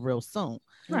single real soon.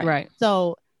 Right.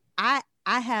 So I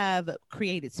have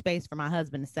created space for my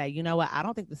husband to say, you know what? I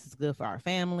don't think this is good for our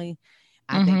family.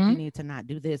 I think you need to not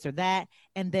do this or that.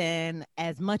 And then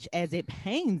as much as it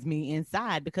pains me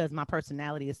inside because my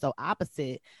personality is so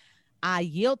opposite, I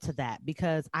yield to that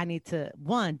because I need to,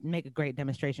 one, make a great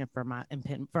demonstration for my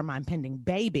impending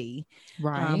baby,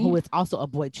 who is also a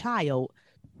boy child,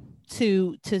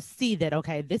 to see that,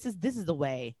 okay, this is the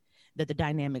way that the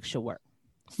dynamic should work.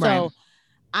 So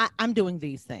I'm doing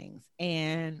these things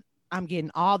and I'm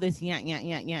getting all this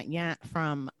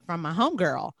from my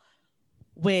homegirl,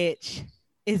 which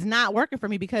is not working for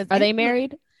me because are they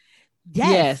married?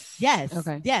 Yes.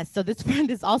 Okay. Yes. So this friend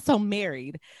is also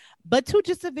married, but to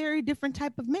just a very different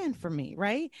type of man for me,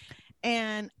 right?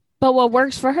 But what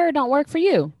works for her don't work for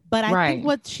you. But I think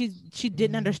what she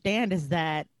didn't understand is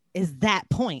that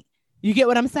point. You get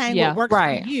what I'm saying? Yeah. What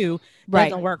works for you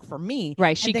doesn't work for me.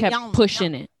 Right. She kept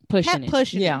pushing it. Pushing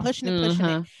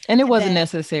it. And it wasn't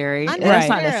necessary. That's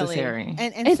not necessary.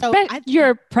 And so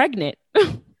you're pregnant.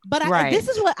 But this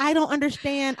is what I don't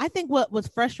understand. I think what was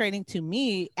frustrating to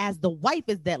me as the wife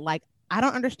is that I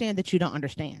don't understand that you don't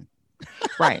understand.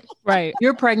 Right. Right.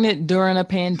 You're pregnant during a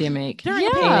pandemic.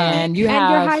 And you're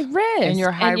high risk. And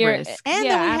you're high risk. And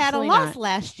then we had a loss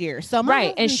last year. So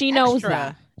right. And she knows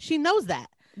that. She knows that.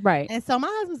 Right. And so my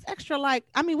husband's extra like,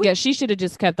 I mean, she should have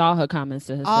just kept all her comments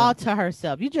to herself. All to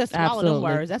herself. You just swallow them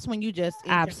words. That's when you just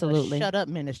absolutely shut up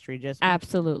ministry. Just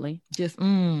absolutely. Just so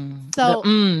the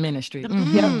ministry.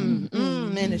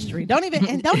 Ministry. Don't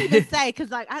even say,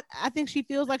 because like I think she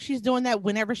feels like she's doing that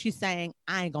whenever she's saying,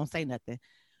 I ain't gonna say nothing.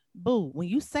 Boo, when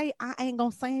you say I ain't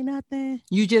gonna say nothing,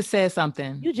 you just said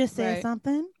something. You just said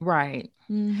something. Right.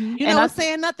 Mm-hmm. You know what's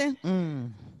saying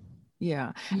nothing?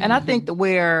 Yeah. And I think that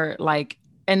where like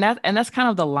and that's kind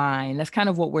of the line. That's kind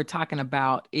of what we're talking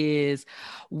about is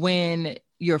when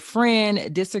your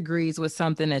friend disagrees with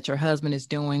something that your husband is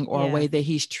doing or a way that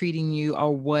he's treating you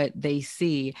or what they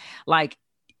see, like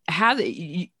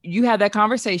you had that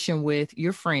conversation with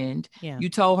your friend. Yeah. You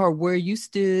told her where you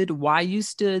stood, why you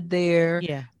stood there,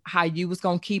 how you was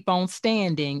going to keep on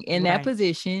standing in that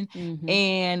position. Mm-hmm.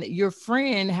 And your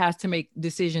friend has to make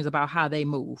decisions about how they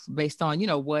move based on,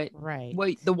 what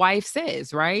the wife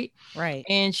says. Right. Right.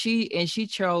 And she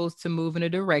chose to move in a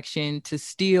direction to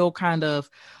still kind of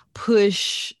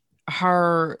push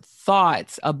her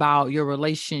thoughts about your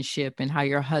relationship and how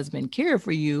your husband cared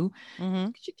for you.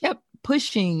 Mm-hmm. She kept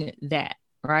pushing that,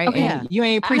 right? Okay. And you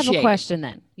ain't appreciate. I have a question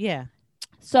then. Yeah.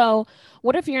 So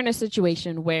what if you're in a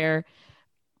situation where,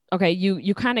 okay,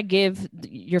 you kind of give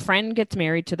your friend gets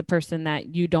married to the person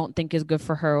that you don't think is good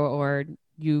for her, or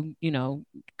you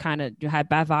kind of you had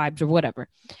bad vibes or whatever.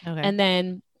 Okay. And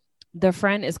then the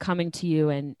friend is coming to you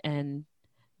and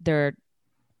they're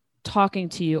talking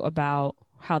to you about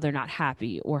how they're not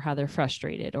happy or how they're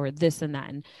frustrated or this and that.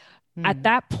 And at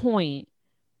that point,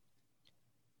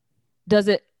 is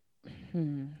it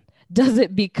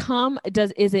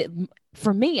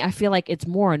for me, I feel like it's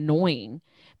more annoying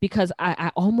because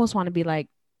I almost want to be like,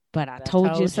 but I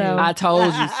told you so. I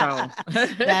told you so.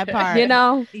 That part.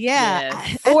 Yeah.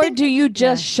 Yes. Or do you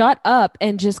just shut up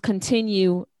and just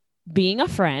continue being a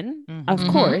friend, of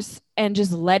course, and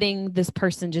just letting this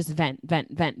person just vent.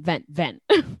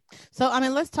 So, I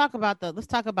mean, let's talk about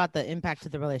the impact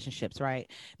of the relationships, right?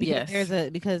 Because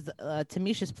to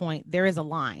Misha's point, there is a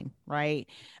line, right?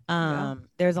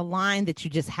 There's a line that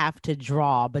you just have to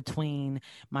draw between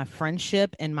my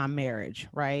friendship and my marriage,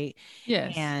 right?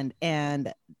 Yes.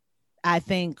 And I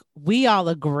think we all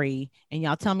agree, and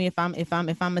y'all tell me if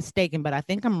I'm mistaken, but I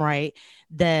think I'm right,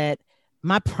 that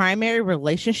my primary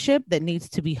relationship that needs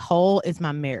to be whole is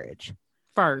my marriage.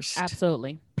 First.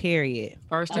 Absolutely. Period.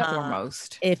 First and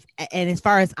foremost. And as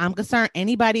far as I'm concerned,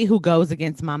 anybody who goes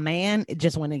against my man, it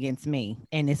just went against me,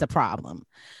 and it's a problem.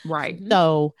 Right.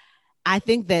 So I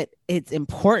think that it's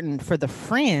important for the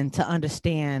friend to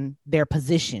understand their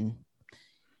position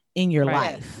in your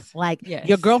life. Like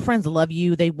your girlfriends love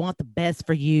you. They want the best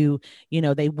for you.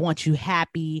 They want you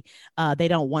happy. They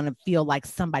don't want to feel like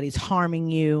somebody's harming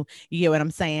you. You get what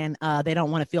I'm saying? They don't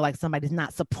want to feel like somebody's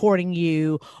not supporting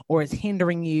you or is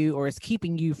hindering you or is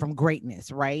keeping you from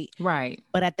greatness. Right. Right.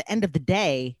 But at the end of the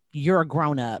day, you're a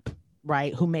grown up,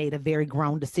 right? Who made a very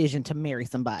grown decision to marry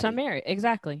somebody.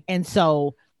 Exactly. And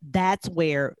so that's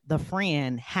where the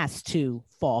friend has to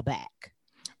fall back.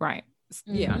 Right.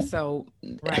 Yeah. So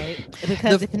right,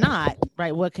 because if not,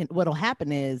 right, what'll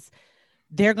happen is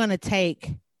they're gonna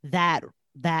take that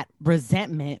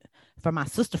resentment from my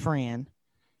sister friend,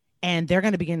 and they're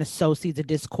gonna begin to sow seeds of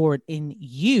discord in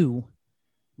you,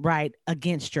 right,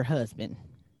 against your husband.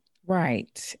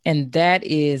 Right, and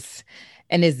is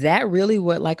that really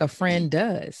what like a friend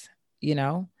does?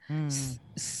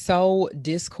 Sow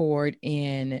discord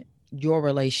in your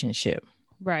relationship,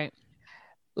 right?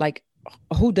 Like,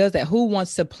 who does that? Who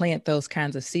wants to plant those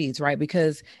kinds of seeds, right?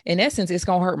 Because in essence, it's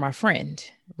gonna hurt my friend,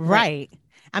 right?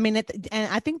 I mean, and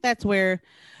I think that's where,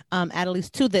 at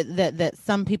least too, that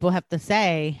some people have to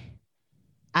say,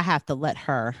 I have to let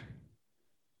her,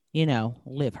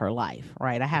 live her life,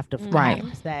 right? I have to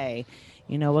say,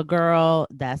 a girl,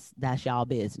 that's y'all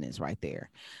business right there,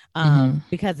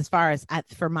 because as far as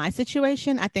for my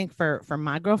situation, I think for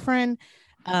my girlfriend,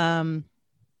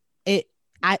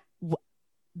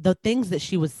 the things that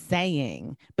she was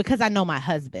saying, because I know my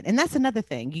husband, and that's another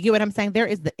thing. You get what I'm saying? There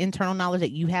is the internal knowledge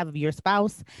that you have of your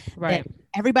spouse, right? That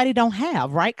everybody don't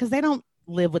have, right? Because they don't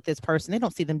live with this person. They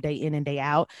don't see them day in and day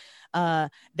out.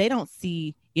 They don't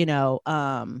see,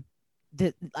 I'll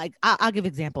give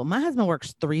example. My husband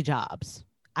works 3 jobs.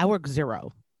 I work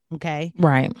 0. Okay.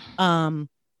 Right.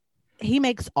 He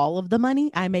makes all of the money.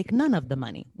 I make none of the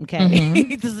money.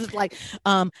 Okay. This is like,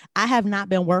 I have not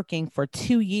been working for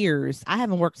 2 years. I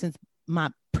haven't worked since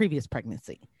my previous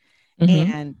pregnancy.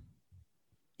 And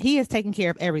he is taking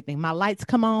care of everything. My lights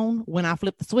come on when I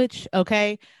flip the switch.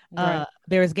 Okay. Right.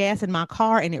 There is gas in my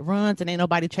car and it runs and ain't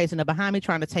nobody chasing it behind me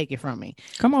trying to take it from me.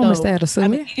 Come on, Mr. Addison. I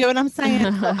mean, you know what I'm saying?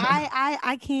 So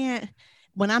I can't,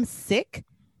 when I'm sick,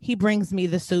 he brings me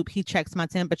the soup. He checks my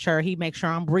temperature. He makes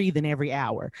sure I'm breathing every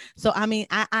hour. So, I mean,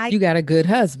 you got a good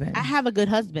husband. I have a good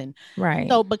husband. Right.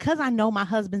 So because I know my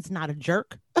husband's not a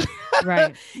jerk,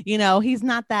 right. You know, he's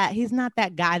not that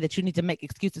guy that you need to make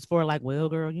excuses for. Like, well,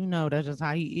 girl, you know, that's just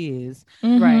how he is.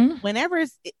 Mm-hmm. Right. Whenever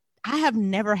I have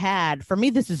never had, for me,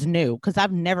 this is new because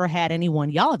I've never had anyone,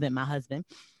 y'all have met my husband.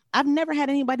 I've never had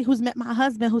anybody who's met my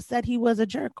husband who said he was a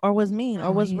jerk or was mean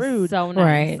or was rude, so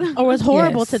nice. Right. or was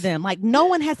horrible to them. Like no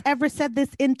one has ever said this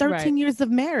in 13 years of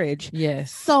marriage.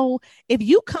 Yes. So if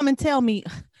you come and tell me,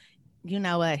 you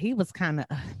know what, he was kind of,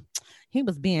 he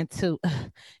was being too,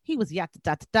 he was I'm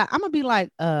gonna be like,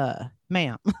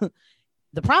 ma'am,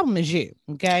 the problem is you,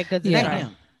 okay? Because it ain't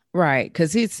him. Right.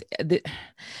 Because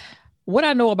what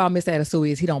I know about Mr. Adesua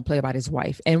is he don't play about his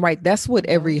wife. And right, that's what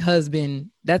every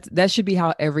husband, that should be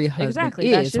how every husband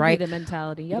is, that should right? Be the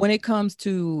mentality. Yep. When it comes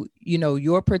to, you know,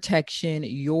 your protection,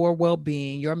 your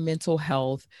well-being, your mental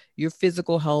health, your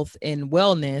physical health and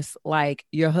wellness, like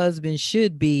your husband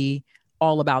should be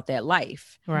all about that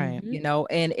life. Right. You know,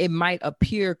 and it might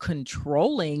appear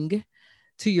controlling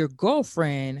to your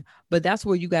girlfriend, but that's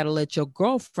where you got to let your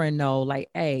girlfriend know, like,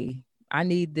 hey, I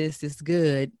need this. It's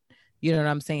good. You know what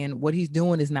I'm saying? What he's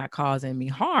doing is not causing me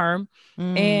harm.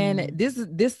 And this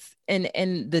and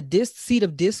the seed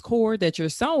of discord that you're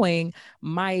sowing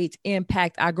might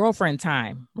impact our girlfriend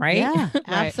time, right? Yeah, right?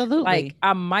 absolutely. Like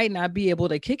I might not be able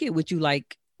to kick it with you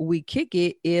like we kick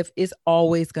it if it's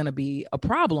always going to be a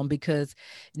problem, because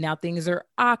now things are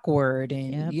awkward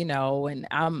and you know, and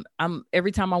I'm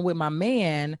every time I'm with my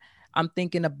man, I'm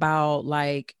thinking about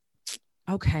like,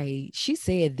 okay, she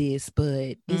said this,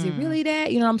 but is it really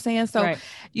that? You know what I'm saying? So,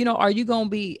 you know, are you going to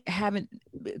be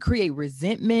create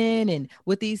resentment and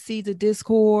with these seeds of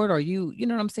discord, or you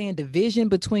know what I'm saying? Division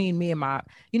between me and my,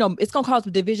 you know, it's going to cause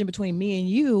division between me and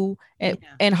you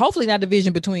and hopefully not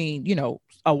division between, you know,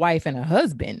 a wife and a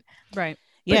husband. Right.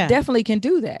 But definitely can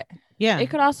do that. Yeah. It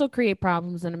could also create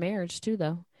problems in a marriage too,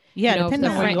 though. Yeah, you know,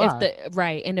 depending on where you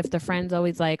are. And if the friend's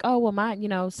always like, oh, well, my, you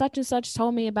know, such and such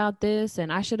told me about this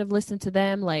and I should have listened to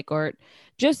them, like, or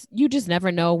you just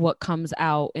never know what comes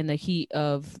out in the heat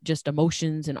of just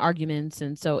emotions and arguments.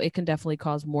 And so it can definitely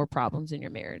cause more problems in your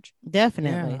marriage.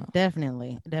 Definitely.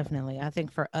 I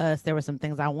think for us, there were some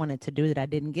things I wanted to do that I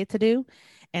didn't get to do.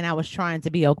 And I was trying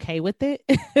to be okay with it.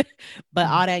 But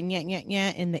all that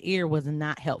in the ear was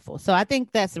not helpful. So I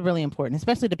think that's really important,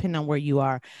 especially depending on where you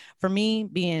are. For me,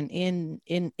 being in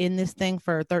this thing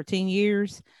for 13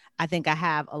 years, I think I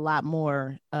have a lot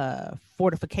more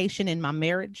fortification in my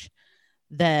marriage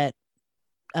that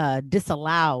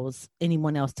disallows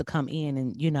anyone else to come in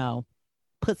and, you know,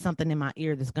 put something in my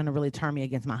ear that's going to really turn me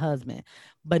against my husband.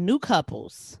 But new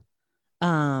couples,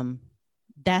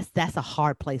 that's a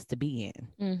hard place to be in.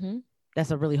 Mm-hmm.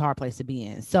 That's a really hard place to be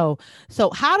in. So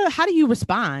how do you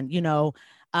respond, you know,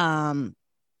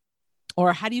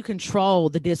 or how do you control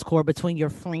the discord between your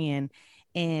friend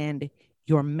and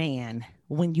your man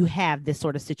when you have this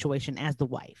sort of situation as the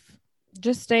wife?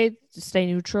 Just stay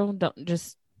neutral.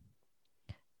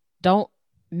 Don't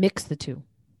mix the two.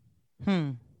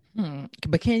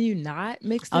 But can you not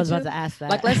mix the two? I was about to ask that.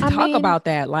 Like, let's talk about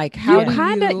that. Like, how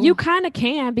you kind of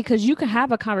can, because you can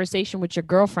have a conversation with your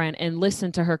girlfriend and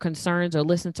listen to her concerns or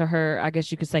listen to her, I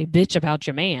guess you could say, bitch about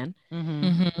your man,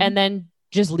 and then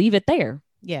just leave it there.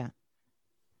 Yeah.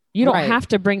 You don't have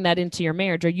to bring that into your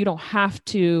marriage, or you don't have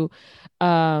to,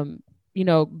 you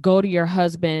know, go to your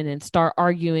husband and start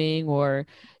arguing, or,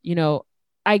 you know,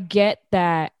 I get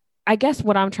that. I guess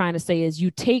what I'm trying to say is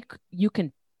you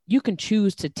can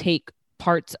choose to take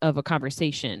parts of a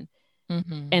conversation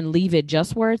and leave it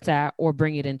just where it's at, or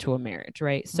bring it into a marriage.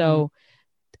 Right. So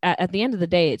at the end of the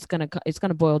day, it's going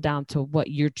to boil down to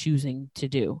what you're choosing to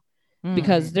do,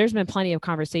 because there's been plenty of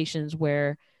conversations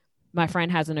where my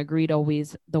friend hasn't agreed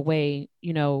always the way,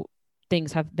 you know,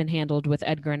 things have been handled with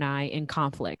Edgar and I in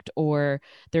conflict, or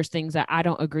there's things that I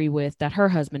don't agree with that her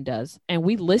husband does. And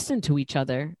we listen to each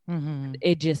other.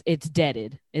 It's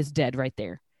dead right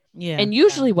there. Yeah. And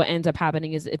usually what ends up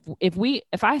happening is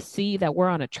if I see that we're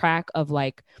on a track of,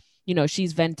 like, you know,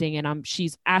 she's venting and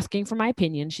she's asking for my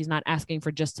opinion. She's not asking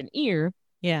for just an ear.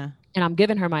 Yeah. And I'm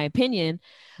giving her my opinion.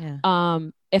 Yeah.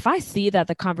 If I see that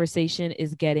the conversation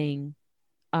is getting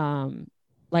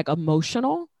like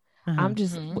emotional,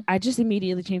 I just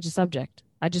immediately change the subject.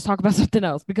 I just talk about something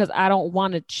else, because I don't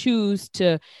want to choose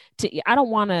to I don't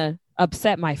want to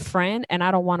upset my friend, and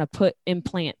I don't want to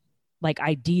implant like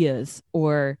ideas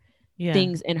or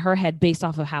things in her head based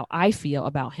off of how I feel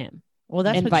about him. Well,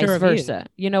 that's and vice versa.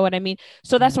 You know what I mean?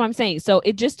 So that's what I'm saying. So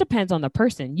it just depends on the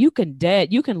person. You can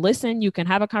listen, you can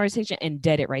have a conversation and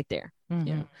dead it right there. Mm-hmm.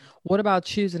 Yeah. What about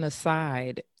choosing a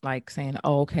side, like saying,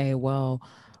 oh, okay, well,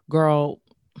 girl,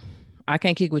 I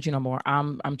can't kick with you no more.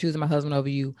 I'm choosing my husband over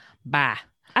you. Bye.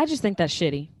 I just think that's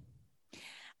shitty.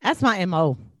 That's my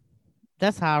MO.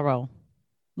 That's how I roll.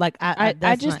 Like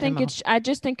I just think MO. I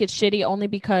just think it's shitty only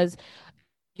because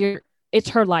it's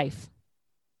her life.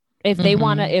 If they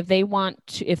want a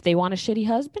shitty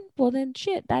husband, well then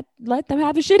shit, that let them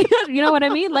have a shitty husband. You know what I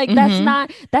mean? Like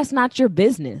that's not your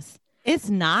business. It's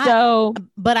not. So,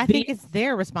 but I think it's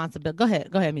their responsibility.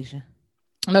 Go ahead, Misha.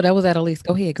 No, that was at Elise.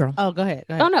 Go ahead, girl. Oh, go ahead.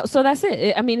 Oh no, so that's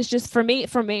it. I mean, it's just for me,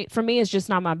 it's just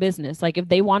not my business. Like if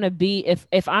they want to be,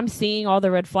 if I'm seeing all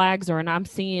the red flags and I'm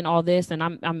seeing all this and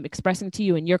I'm expressing to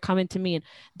you and you're coming to me, and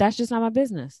that's just not my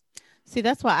business. See,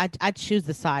 that's why I choose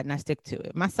the side and I stick to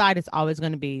it. My side is always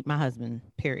going to be my husband,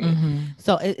 period.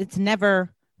 So it's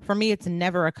never, for me, it's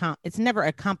never a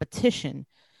competition,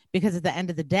 because at the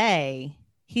end of the day,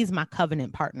 he's my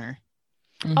covenant partner.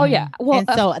 Oh yeah. Well,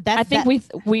 so I think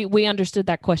we understood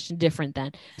that question different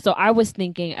then. So I was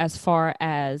thinking as far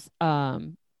as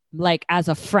like as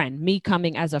a friend, me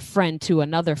coming as a friend to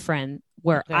another friend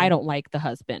where I don't like the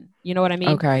husband. You know what I mean?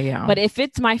 Okay, yeah. But if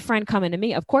it's my friend coming to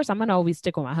me, of course I'm gonna always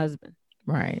stick with my husband.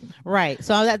 Right.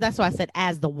 So that's why I said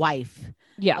as the wife.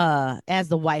 Yeah. As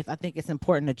the wife, I think it's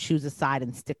important to choose a side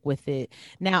and stick with it.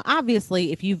 Now,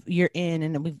 obviously, if you're in,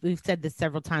 and we've said this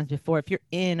several times before, if you're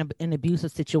in an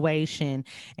abusive situation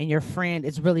and your friend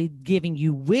is really giving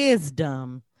you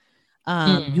wisdom,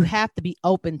 you have to be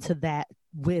open to that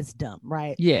wisdom,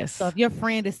 right? Yes. So if your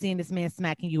friend is seeing this man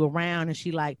smacking you around and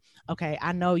she like, okay,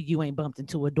 I know you ain't bumped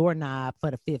into a doorknob for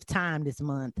the 5th time this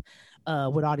month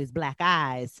with all these black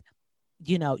eyes,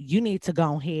 you know, you need to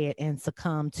go ahead and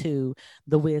succumb to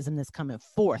the wisdom that's coming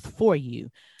forth for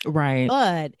you. Right.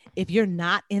 But if you're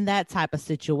not in that type of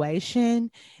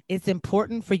situation, it's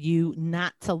important for you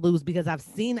not to lose, because I've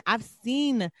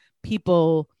seen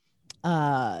people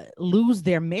lose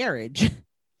their marriage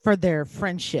for their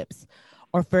friendships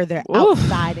or for their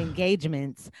outside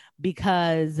engagements,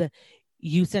 because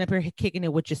you sit up here kicking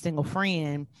it with your single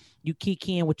friend, you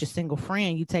kiki in with your single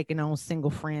friend, you taking on single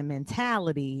friend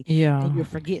mentality, and you're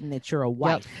forgetting that you're a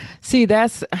wife. Yep. See, I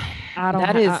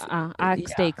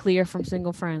stay clear from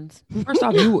single friends. First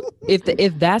off,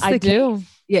 if that's the case,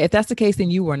 if that's the case,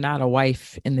 then you were not a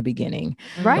wife in the beginning,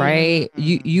 right?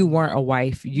 You weren't a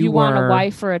wife. You want a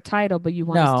wife for a title, but you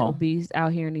want to still be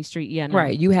out here in the street. Yeah, no.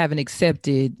 Right. You haven't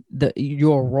accepted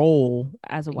your role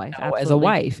as a wife. As a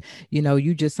wife, you know,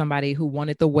 you just somebody who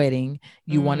wanted the wedding.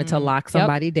 You wanted to lock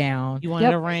somebody down. You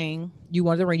wanted a ring. You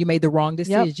made the wrong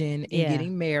decision in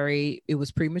getting married. It was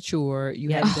premature. You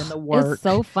hadn't done the work. It's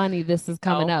so funny this is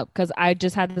coming up, because I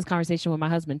just had this conversation with my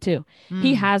husband too.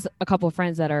 He has a couple of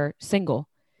friends that are single,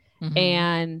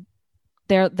 and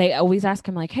they always ask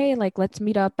him like, hey, like let's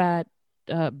meet up at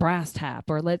Brass Tap,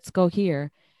 or let's go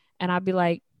here. And I'd be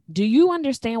like, do you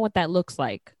understand what that looks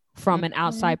like from an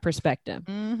outside perspective?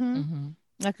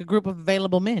 Like a group of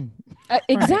available men.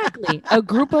 Exactly. A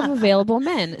group of available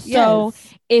men. So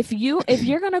if you're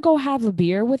going to go have a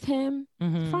beer with him,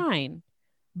 fine.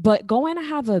 But going to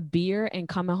have a beer and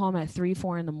coming home at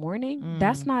 3-4 in the morning,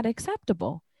 that's not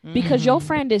acceptable, because your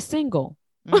friend is single.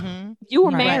 You were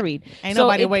married. Ain't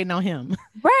nobody waiting on him.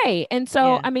 Right. And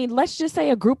so, I mean, let's just say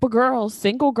a group of girls,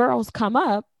 single girls come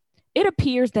up. It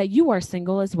appears that you are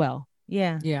single as well.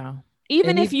 Yeah. Yeah.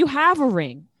 Even if you have a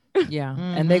ring. Yeah.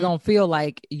 And they're going to feel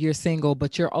like you're single,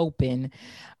 but you're open.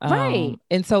 Right.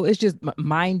 And so it's just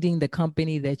minding the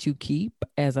company that you keep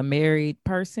as a married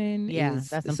person.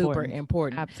 That's super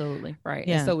important. Absolutely. Right.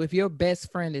 Yeah. And so if your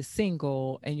best friend is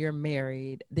single and you're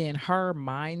married, then her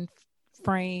mind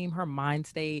frame, her mind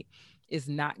state is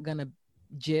not going to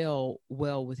gel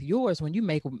well with yours when you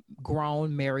make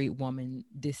grown married woman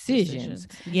decisions.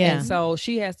 And so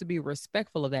she has to be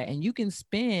respectful of that. And you can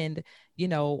spend, you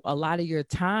know, a lot of your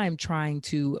time trying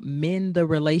to mend the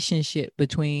relationship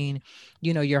between,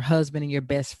 you know, your husband and your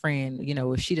best friend. You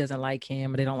know, if she doesn't like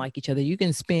him or they don't like each other, you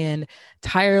can spend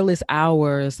tireless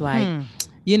hours like,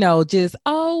 you know, just,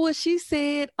 oh, what she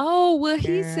said. Oh, what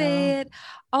he said.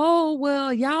 Oh,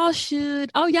 well, y'all should.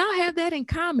 Oh, y'all have that in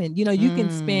common. You know, you can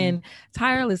spend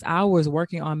tireless hours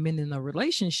working on mending the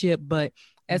relationship, but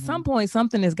at some point,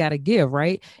 something has got to give,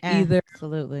 right?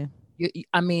 Absolutely.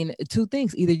 I mean, two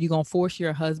things. Either you're going to force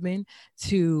your husband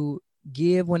to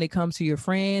give when it comes to your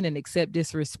friend and accept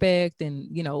disrespect and,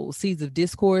 seeds of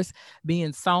discourse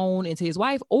being sown into his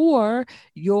wife, or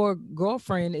your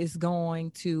girlfriend is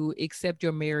going to accept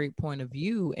your married point of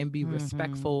view and be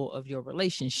respectful of your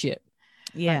relationship.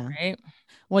 Yeah. Right.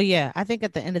 Well, yeah, I think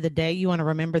at the end of the day, you want to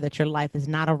remember that your life is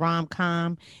not a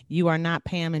rom-com. You are not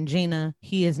Pam and Gina.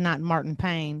 He is not Martin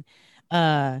Payne.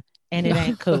 And it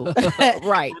ain't cool.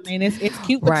 Right. I mean, it's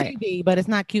cute for TV, but it's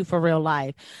not cute for real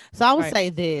life. So I would say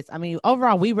this. I mean,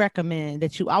 overall, we recommend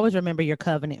that you always remember your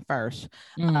covenant first.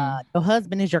 Your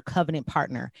husband is your covenant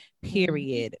partner,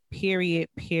 period.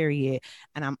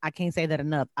 And I can't say that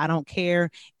enough. I don't care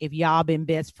if y'all been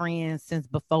best friends since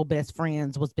before best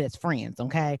friends was best friends.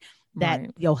 Okay. That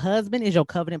your husband is your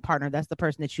covenant partner. That's the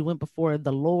person that you went before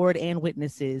the Lord and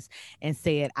witnesses and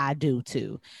said, I do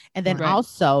too. And then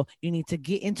also you need to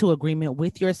get into agreement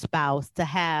with your spouse to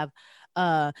have,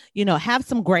 have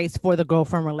some grace for the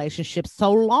girlfriend relationship.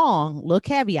 So long, look,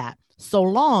 caveat, so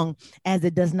long as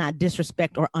it does not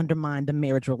disrespect or undermine the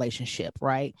marriage relationship.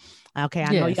 Right. Okay.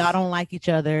 I know y'all don't like each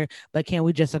other, but can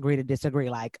we just agree to disagree?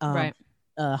 Like,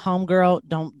 homegirl,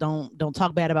 don't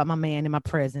talk bad about my man in my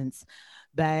presence.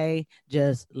 Bae,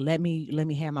 just let me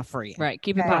have my friend. Right.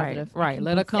 Keep it positive. Right.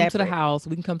 Let her come to the house.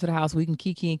 We can come to the house. We can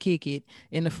kiki and kick it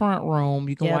in the front room.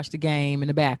 You can watch the game in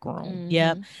the back room.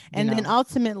 Yep. And then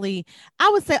ultimately,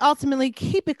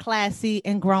 keep it classy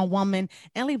and grown woman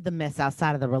and leave the mess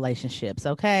outside of the relationships.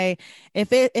 Okay.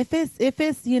 If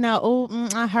it's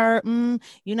I heard,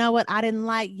 you know what, I didn't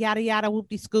like yada yada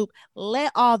whoopty scoop.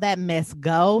 Let all that mess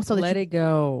go. So let it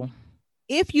go.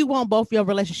 If you want both your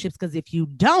relationships, because if you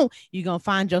don't, you're going to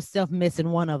find yourself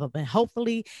missing one of them. And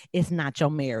hopefully it's not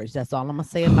your marriage. That's all I'm going to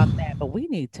say about that. But we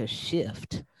need to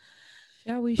shift.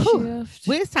 Shall we shift?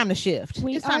 Well, it's time to shift.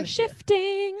 It's time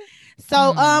shifting.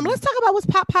 So let's talk about what's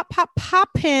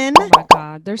popping. Oh my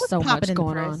God. There's so much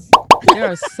going on. There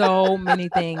are so many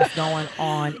things going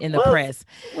on in the press.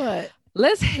 What?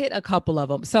 Let's hit a couple of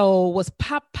them. So what's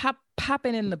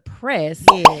popping in the press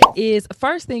is,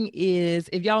 first thing is,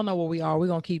 if y'all know where we are, we're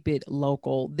going to keep it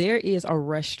local. There is a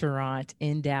restaurant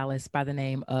in Dallas by the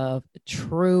name of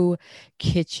True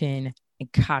Kitchen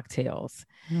and Cocktails.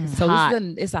 So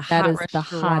it's a hot restaurant. The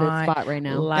hottest spot right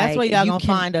now. That's where y'all gonna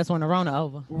find us when the Rona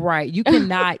over. Right. You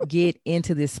cannot get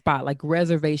into this spot. Like,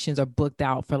 reservations are booked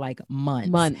out for like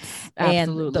months.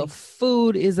 Absolutely. And the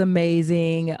food is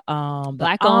amazing.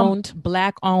 Black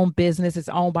owned business. It's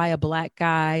owned by a Black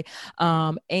guy.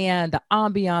 And the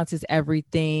ambiance is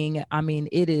everything. I mean,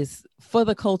 it is for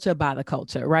the culture, by the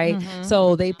culture, right?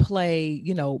 So they play,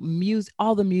 music.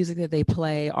 All the music that they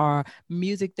play are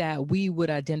music that we would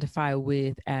identify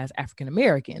with as African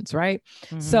Americans, right?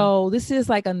 So this is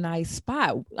like a nice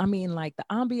spot. I mean, like, the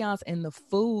ambiance and the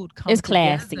food come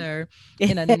together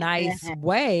in a nice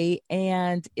way,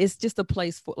 and it's just a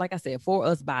place for, like I said, for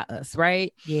us, by us,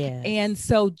 right? Yeah. And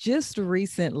so just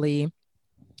recently,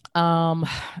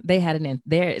 they had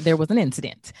there was an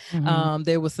incident.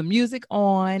 There was some music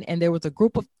on, and there was a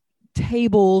group of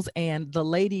tables, and the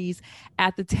ladies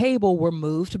at the table were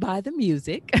moved by the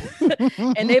music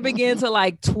and they began to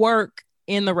like twerk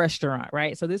in the restaurant,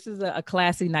 right? So this is a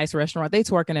classy, nice restaurant. They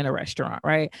twerking in a restaurant,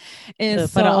 right? And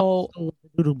for the old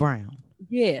Doodle Brown.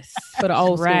 Yes, for the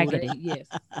old raggedy. Yes.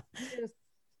 Just,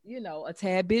 a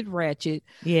tad bit ratchet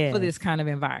for this kind of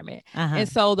environment. And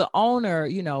so the owner,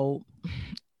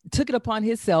 took it upon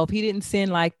himself. He didn't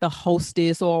send like the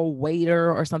hostess or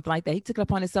waiter or something like that. He took it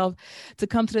upon himself to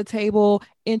come to the table,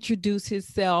 introduce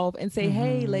himself, and say,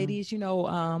 hey, ladies,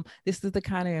 this is the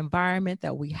kind of environment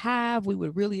that we have. We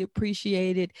would really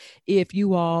appreciate it if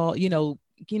you all,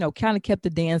 kind of kept the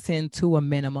dancing to a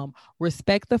minimum.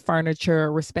 Respect the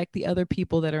furniture, respect the other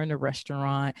people that are in the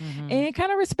restaurant, and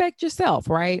kind of respect yourself,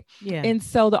 right? Yeah. And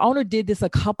so the owner did this a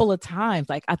couple of times.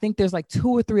 Like, I think there's like 2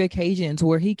 or 3 occasions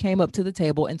where he came up to the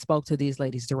table and spoke to these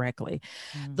ladies directly.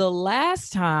 The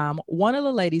last time, one of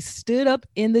the ladies stood up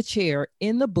in the chair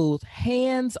in the booth,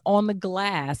 hands on the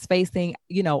glass, facing,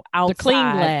 outside. The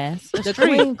clean glass. The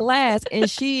clean glass. And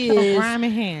she is grimy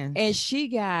hands. And she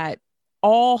got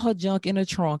all her junk in the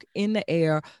trunk in the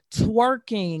air,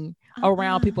 twerking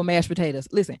around people mashed potatoes.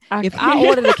 Listen, if I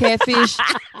ordered a catfish,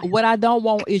 what I don't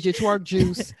want is your twerk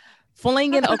juice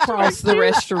flinging across the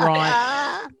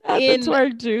restaurant in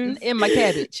twerk juice in my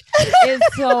cabbage.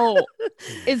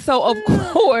 And so of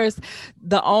course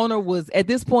the owner was, at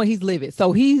this point, he's livid.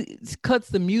 So he cuts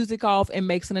the music off and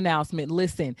makes an announcement.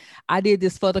 Listen, I did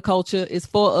this for the culture. It's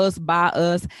for us, by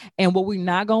us. And what we're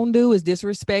not going to do is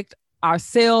disrespect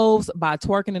ourselves by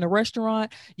twerking in a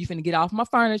restaurant. You finna get off my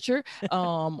furniture.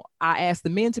 I ask the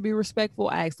men to be respectful.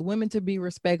 I ask the women to be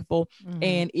respectful.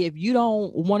 And if you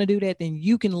don't want to do that, then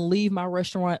you can leave my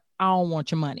restaurant. I don't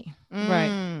want your money. Right.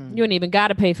 You don't even got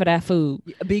to pay for that food.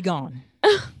 Be gone.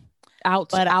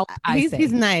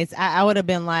 He's nice. I would have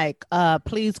been like,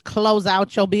 please close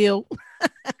out your bill.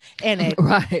 And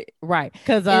right,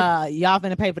 because y'all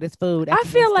finna pay for this food. I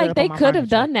feel like they could have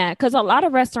done that, because a lot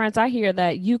of restaurants I hear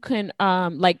that you can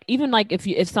like, even like if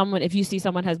you see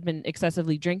someone has been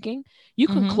excessively drinking, you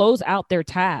can close out their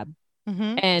tab.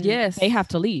 And they have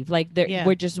to leave. Like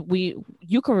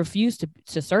you can refuse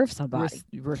to serve somebody.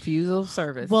 Refusal of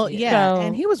service. Well, so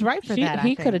and he was right for that.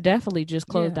 He could have definitely just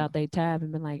closed out their tab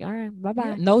and been like, all right, bye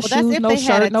bye. No shoes, no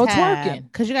shirt, no twerking.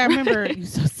 Because you gotta remember, you're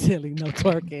so silly, no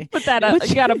twerking. Put that up.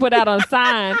 You gotta put out a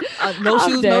sign. No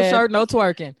shoes, no shirt, no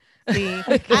twerking. See,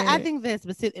 I think this,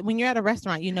 but see, when you're at a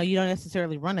restaurant, you don't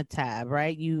necessarily run a tab,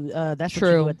 right? That's true.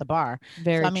 What you do at the bar.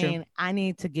 Very true. I mean, I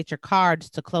need to get your cards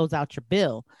to close out your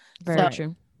bill. Very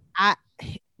true.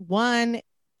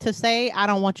 To say I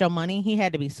don't want your money, he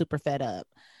had to be super fed up.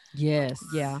 Yes.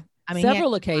 Yeah. I mean,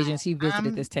 several occasions he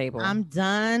visited this table. I'm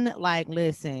done. Like,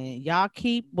 listen, y'all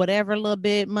keep whatever little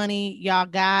bit money y'all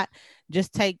got.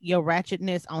 Just take your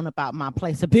ratchetness on about my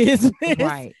place of business.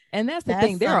 Right. And that's the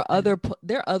thing. There are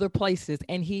other places.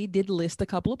 And he did list a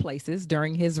couple of places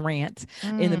during his rant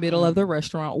in the middle of the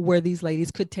restaurant where these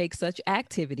ladies could take such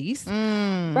activities.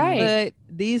 Right. But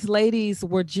these ladies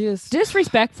were just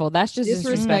disrespectful. That's just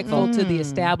disrespectful to the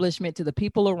establishment, to the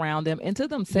people around them, and to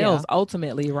themselves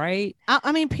ultimately. Right.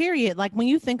 I mean, period. Like, when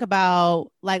you think about,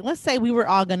 like, let's say we were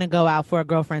all going to go out for a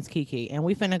girlfriend's Kiki, and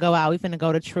we finna go out. We finna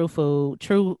go to True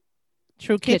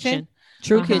Kitchen.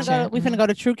 We finna go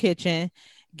to True Kitchen,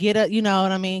 get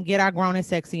our grown and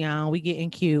sexy on. We getting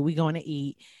cute. We going to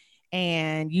eat,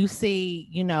 and you see,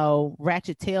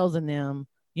 ratchet tails in them,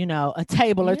 a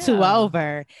table or two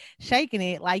over, shaking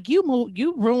it like you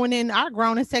ruining our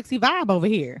grown and sexy vibe over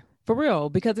here. For real,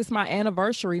 because it's my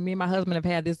anniversary. Me and my husband have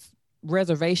had this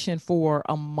reservation for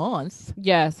a month.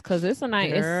 Yes, because it's a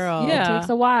night. It takes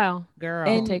a while, girl.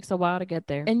 It takes a while to get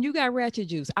there. And you got ratchet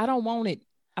juice. I don't want it.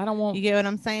 You get what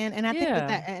I'm saying? And I think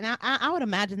that and I would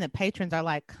imagine that patrons are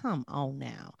like, come on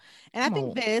now. And I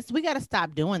think we got to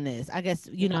stop doing this. I guess,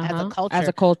 as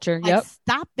a culture. Like,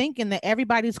 stop thinking that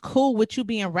everybody's cool with you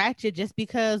being ratchet just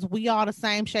because we all the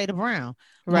same shade of brown.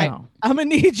 Right. No. I'm going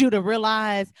to need you to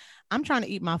realize I'm trying to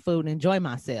eat my food and enjoy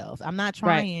myself. I'm not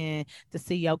trying to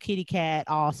see your kitty cat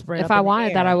all spread. If I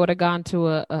wanted that, I would have gone to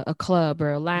a club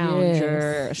or a lounge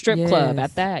or a strip club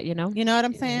at that, You know what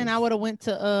I'm saying? I would have went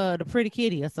to the Pretty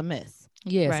Kitty. It's a mess.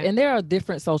 Yes. Right. And there are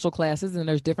different social classes, and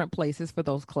there's different places for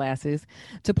those classes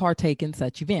to partake in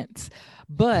such events.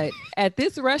 But at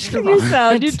this restaurant,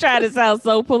 you try to sound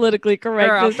so politically correct.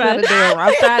 Girl, I'm trying to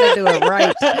do it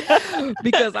right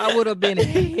because I would have been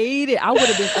hated. I would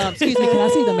have been, excuse me, can I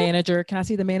see the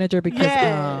manager? Because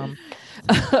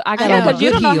I got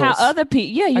you don't know how other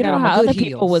people. Yeah, you don't know how other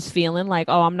people was feeling. Like,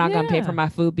 oh, I'm not gonna pay for my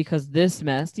food because this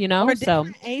mess. So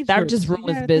that just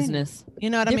ruins business. You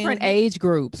know what I mean? Different age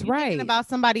groups, right? About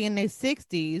somebody in their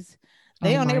 60s.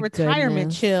 They on their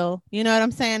retirement chill. You know what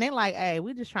I'm saying? They like, hey,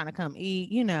 we just trying to come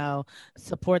eat,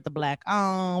 support the Black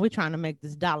owned. We're trying to make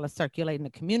this dollar circulate in the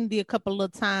community a couple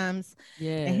of times.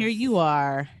 Yeah. And here you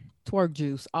are. Twerk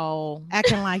juice all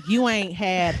acting like you ain't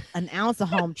had an ounce of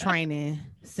home training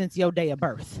since your day of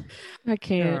birth. I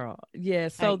can't. Girl. Yeah.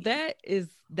 So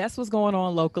that's what's going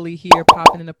on locally here,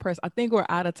 popping in the press. I think we're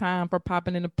out of time for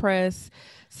popping in the press.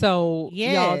 So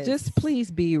y'all just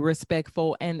please be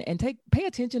respectful and pay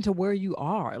attention to where you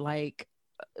are. Like,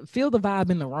 feel the vibe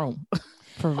in the room.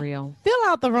 For real. Fill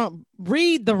out the room.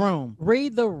 Read the room.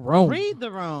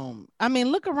 I mean,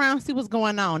 look around, see what's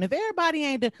going on. If everybody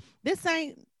ain't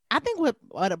I think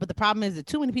but the problem is that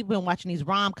too many people been watching these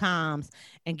rom-coms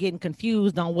and getting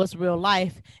confused on what's real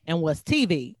life and what's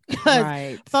TV.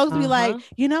 Because folks be like,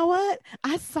 you know what?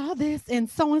 I saw this in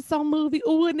so-and-so movie.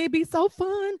 Oh, wouldn't it be so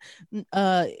fun?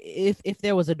 If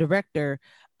there was a director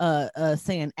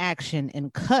saying action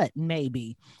and cut,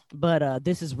 maybe. But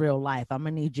this is real life. I'm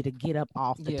gonna need you to get up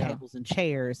off the tables and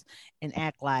chairs and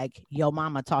act like your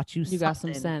mama taught you got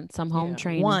some sense, some home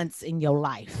training once in your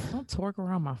life. Don't twerk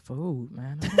around my food,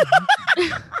 man.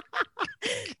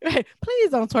 Please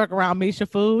don't twerk around Misha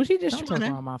food. She just twerk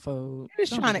around my food.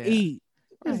 Just trying to eat.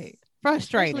 Right.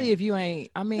 Frustrating. Especially if you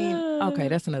ain't. I mean, okay,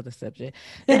 that's another subject.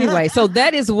 Anyway, so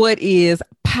that is what is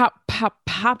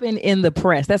popping in the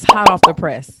press. That's hot off the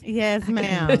press. Yes,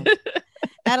 ma'am.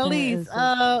 Annalise,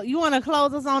 you want to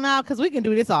close us on out? Because we can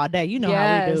do this all day. You know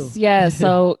how we do. Yes.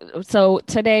 So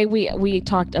today we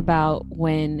talked about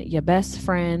when your best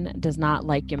friend does not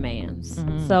like your mans.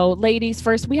 Mm-hmm. So ladies,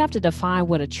 first we have to define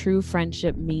what a true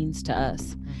friendship means to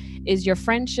us. Is your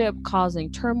friendship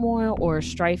causing turmoil or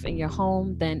strife in your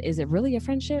home? Then is it really a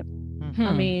friendship? Mm-hmm.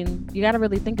 I mean, you got to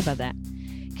really think about that.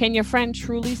 Can your friend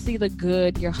truly see the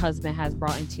good your husband has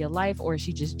brought into your life, or is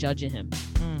she just judging him?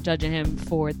 Judging him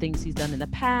for things he's done in the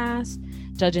past,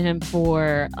 judging him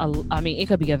for, it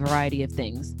could be a variety of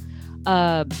things.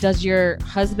 Does your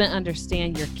husband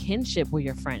understand your kinship with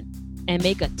your friend and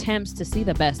make attempts to see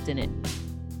the best in it?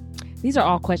 These are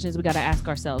all questions we got to ask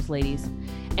ourselves, ladies.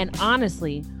 And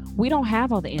honestly, we don't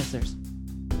have all the answers.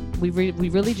 We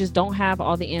really just don't have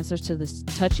all the answers to this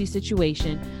touchy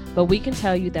situation, but we can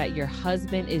tell you that your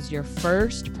husband is your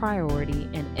first priority,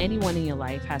 and anyone in your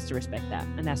life has to respect that.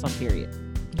 And that's on period.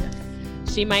 Yes.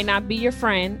 She might not be your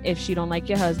friend if she don't like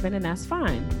your husband, and that's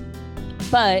fine.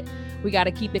 But we got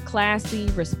to keep it classy,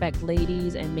 respect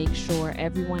ladies, and make sure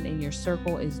everyone in your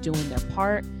circle is doing their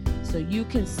part so you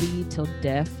can see till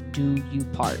death do you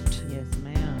part. Yes,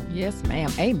 ma'am. Yes, ma'am.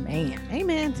 Amen.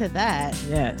 Amen to that.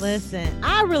 Yes. Listen,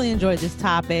 I really enjoyed this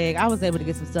topic. I was able to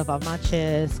get some stuff off my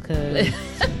chest because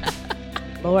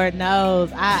Lord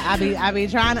knows I be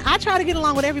trying. I try to get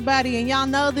along with everybody, and y'all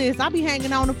know this. I be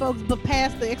hanging on to folks, but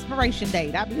past the expiration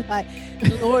date. I be like,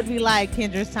 the Lord be like,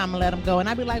 Kendra, it's time to let them go, and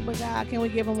I be like, but God, can we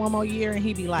give him one more year? And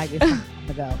he be like, it's time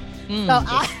to go. So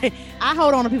I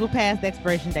hold on to people past the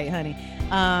expiration date, honey.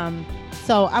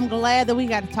 So I'm glad that we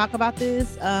got to talk about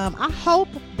this. I hope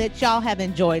that y'all have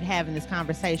enjoyed having this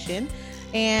conversation.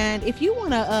 And if you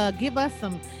want to give us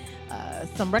some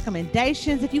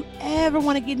recommendations, if you ever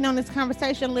want to get in on this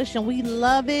conversation, listen, we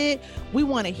love it. We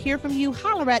want to hear from you.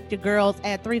 Holler at your girls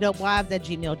at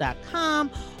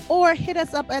 3dopewives@gmail.com or hit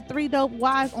us up at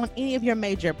 3dopewives on any of your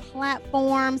major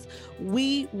platforms.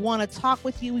 We want to talk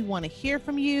with you. We want to hear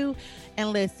from you.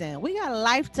 And listen, we got a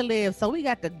life to live, so we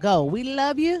got to go. We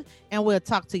love you, and we'll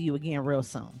talk to you again real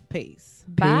soon. Peace.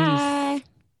 Bye.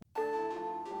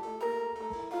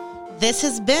 This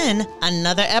has been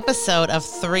another episode of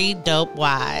 3 Dope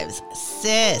Wives.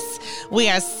 Sis, we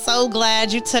are so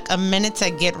glad you took a minute to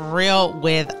get real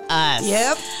with us.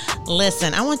 Yep.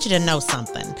 Listen, I want you to know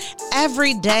something.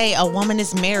 Every day a woman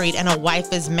is married and a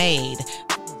wife is made.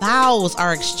 Vows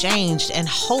are exchanged and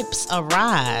hopes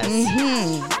arise.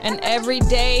 Mm-hmm. And every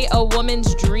day a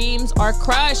woman's dreams are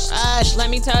crushed. Let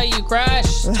me tell you,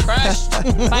 crushed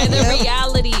by the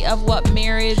reality of what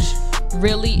marriage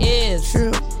really is.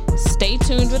 True. Stay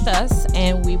tuned with us,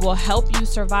 and we will help you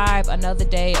survive another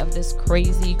day of this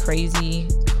crazy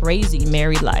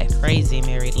married life. Crazy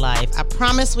married life. I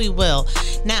promise we will.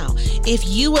 Now, if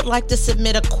you would like to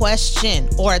submit a question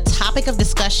or a topic of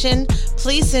discussion,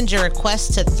 please send your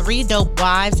request to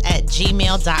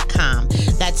 3dopewives@gmail.com.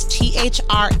 That's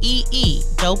THREE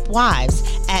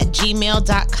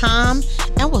dopewives@gmail.com.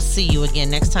 And we'll see you again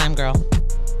next time, girl.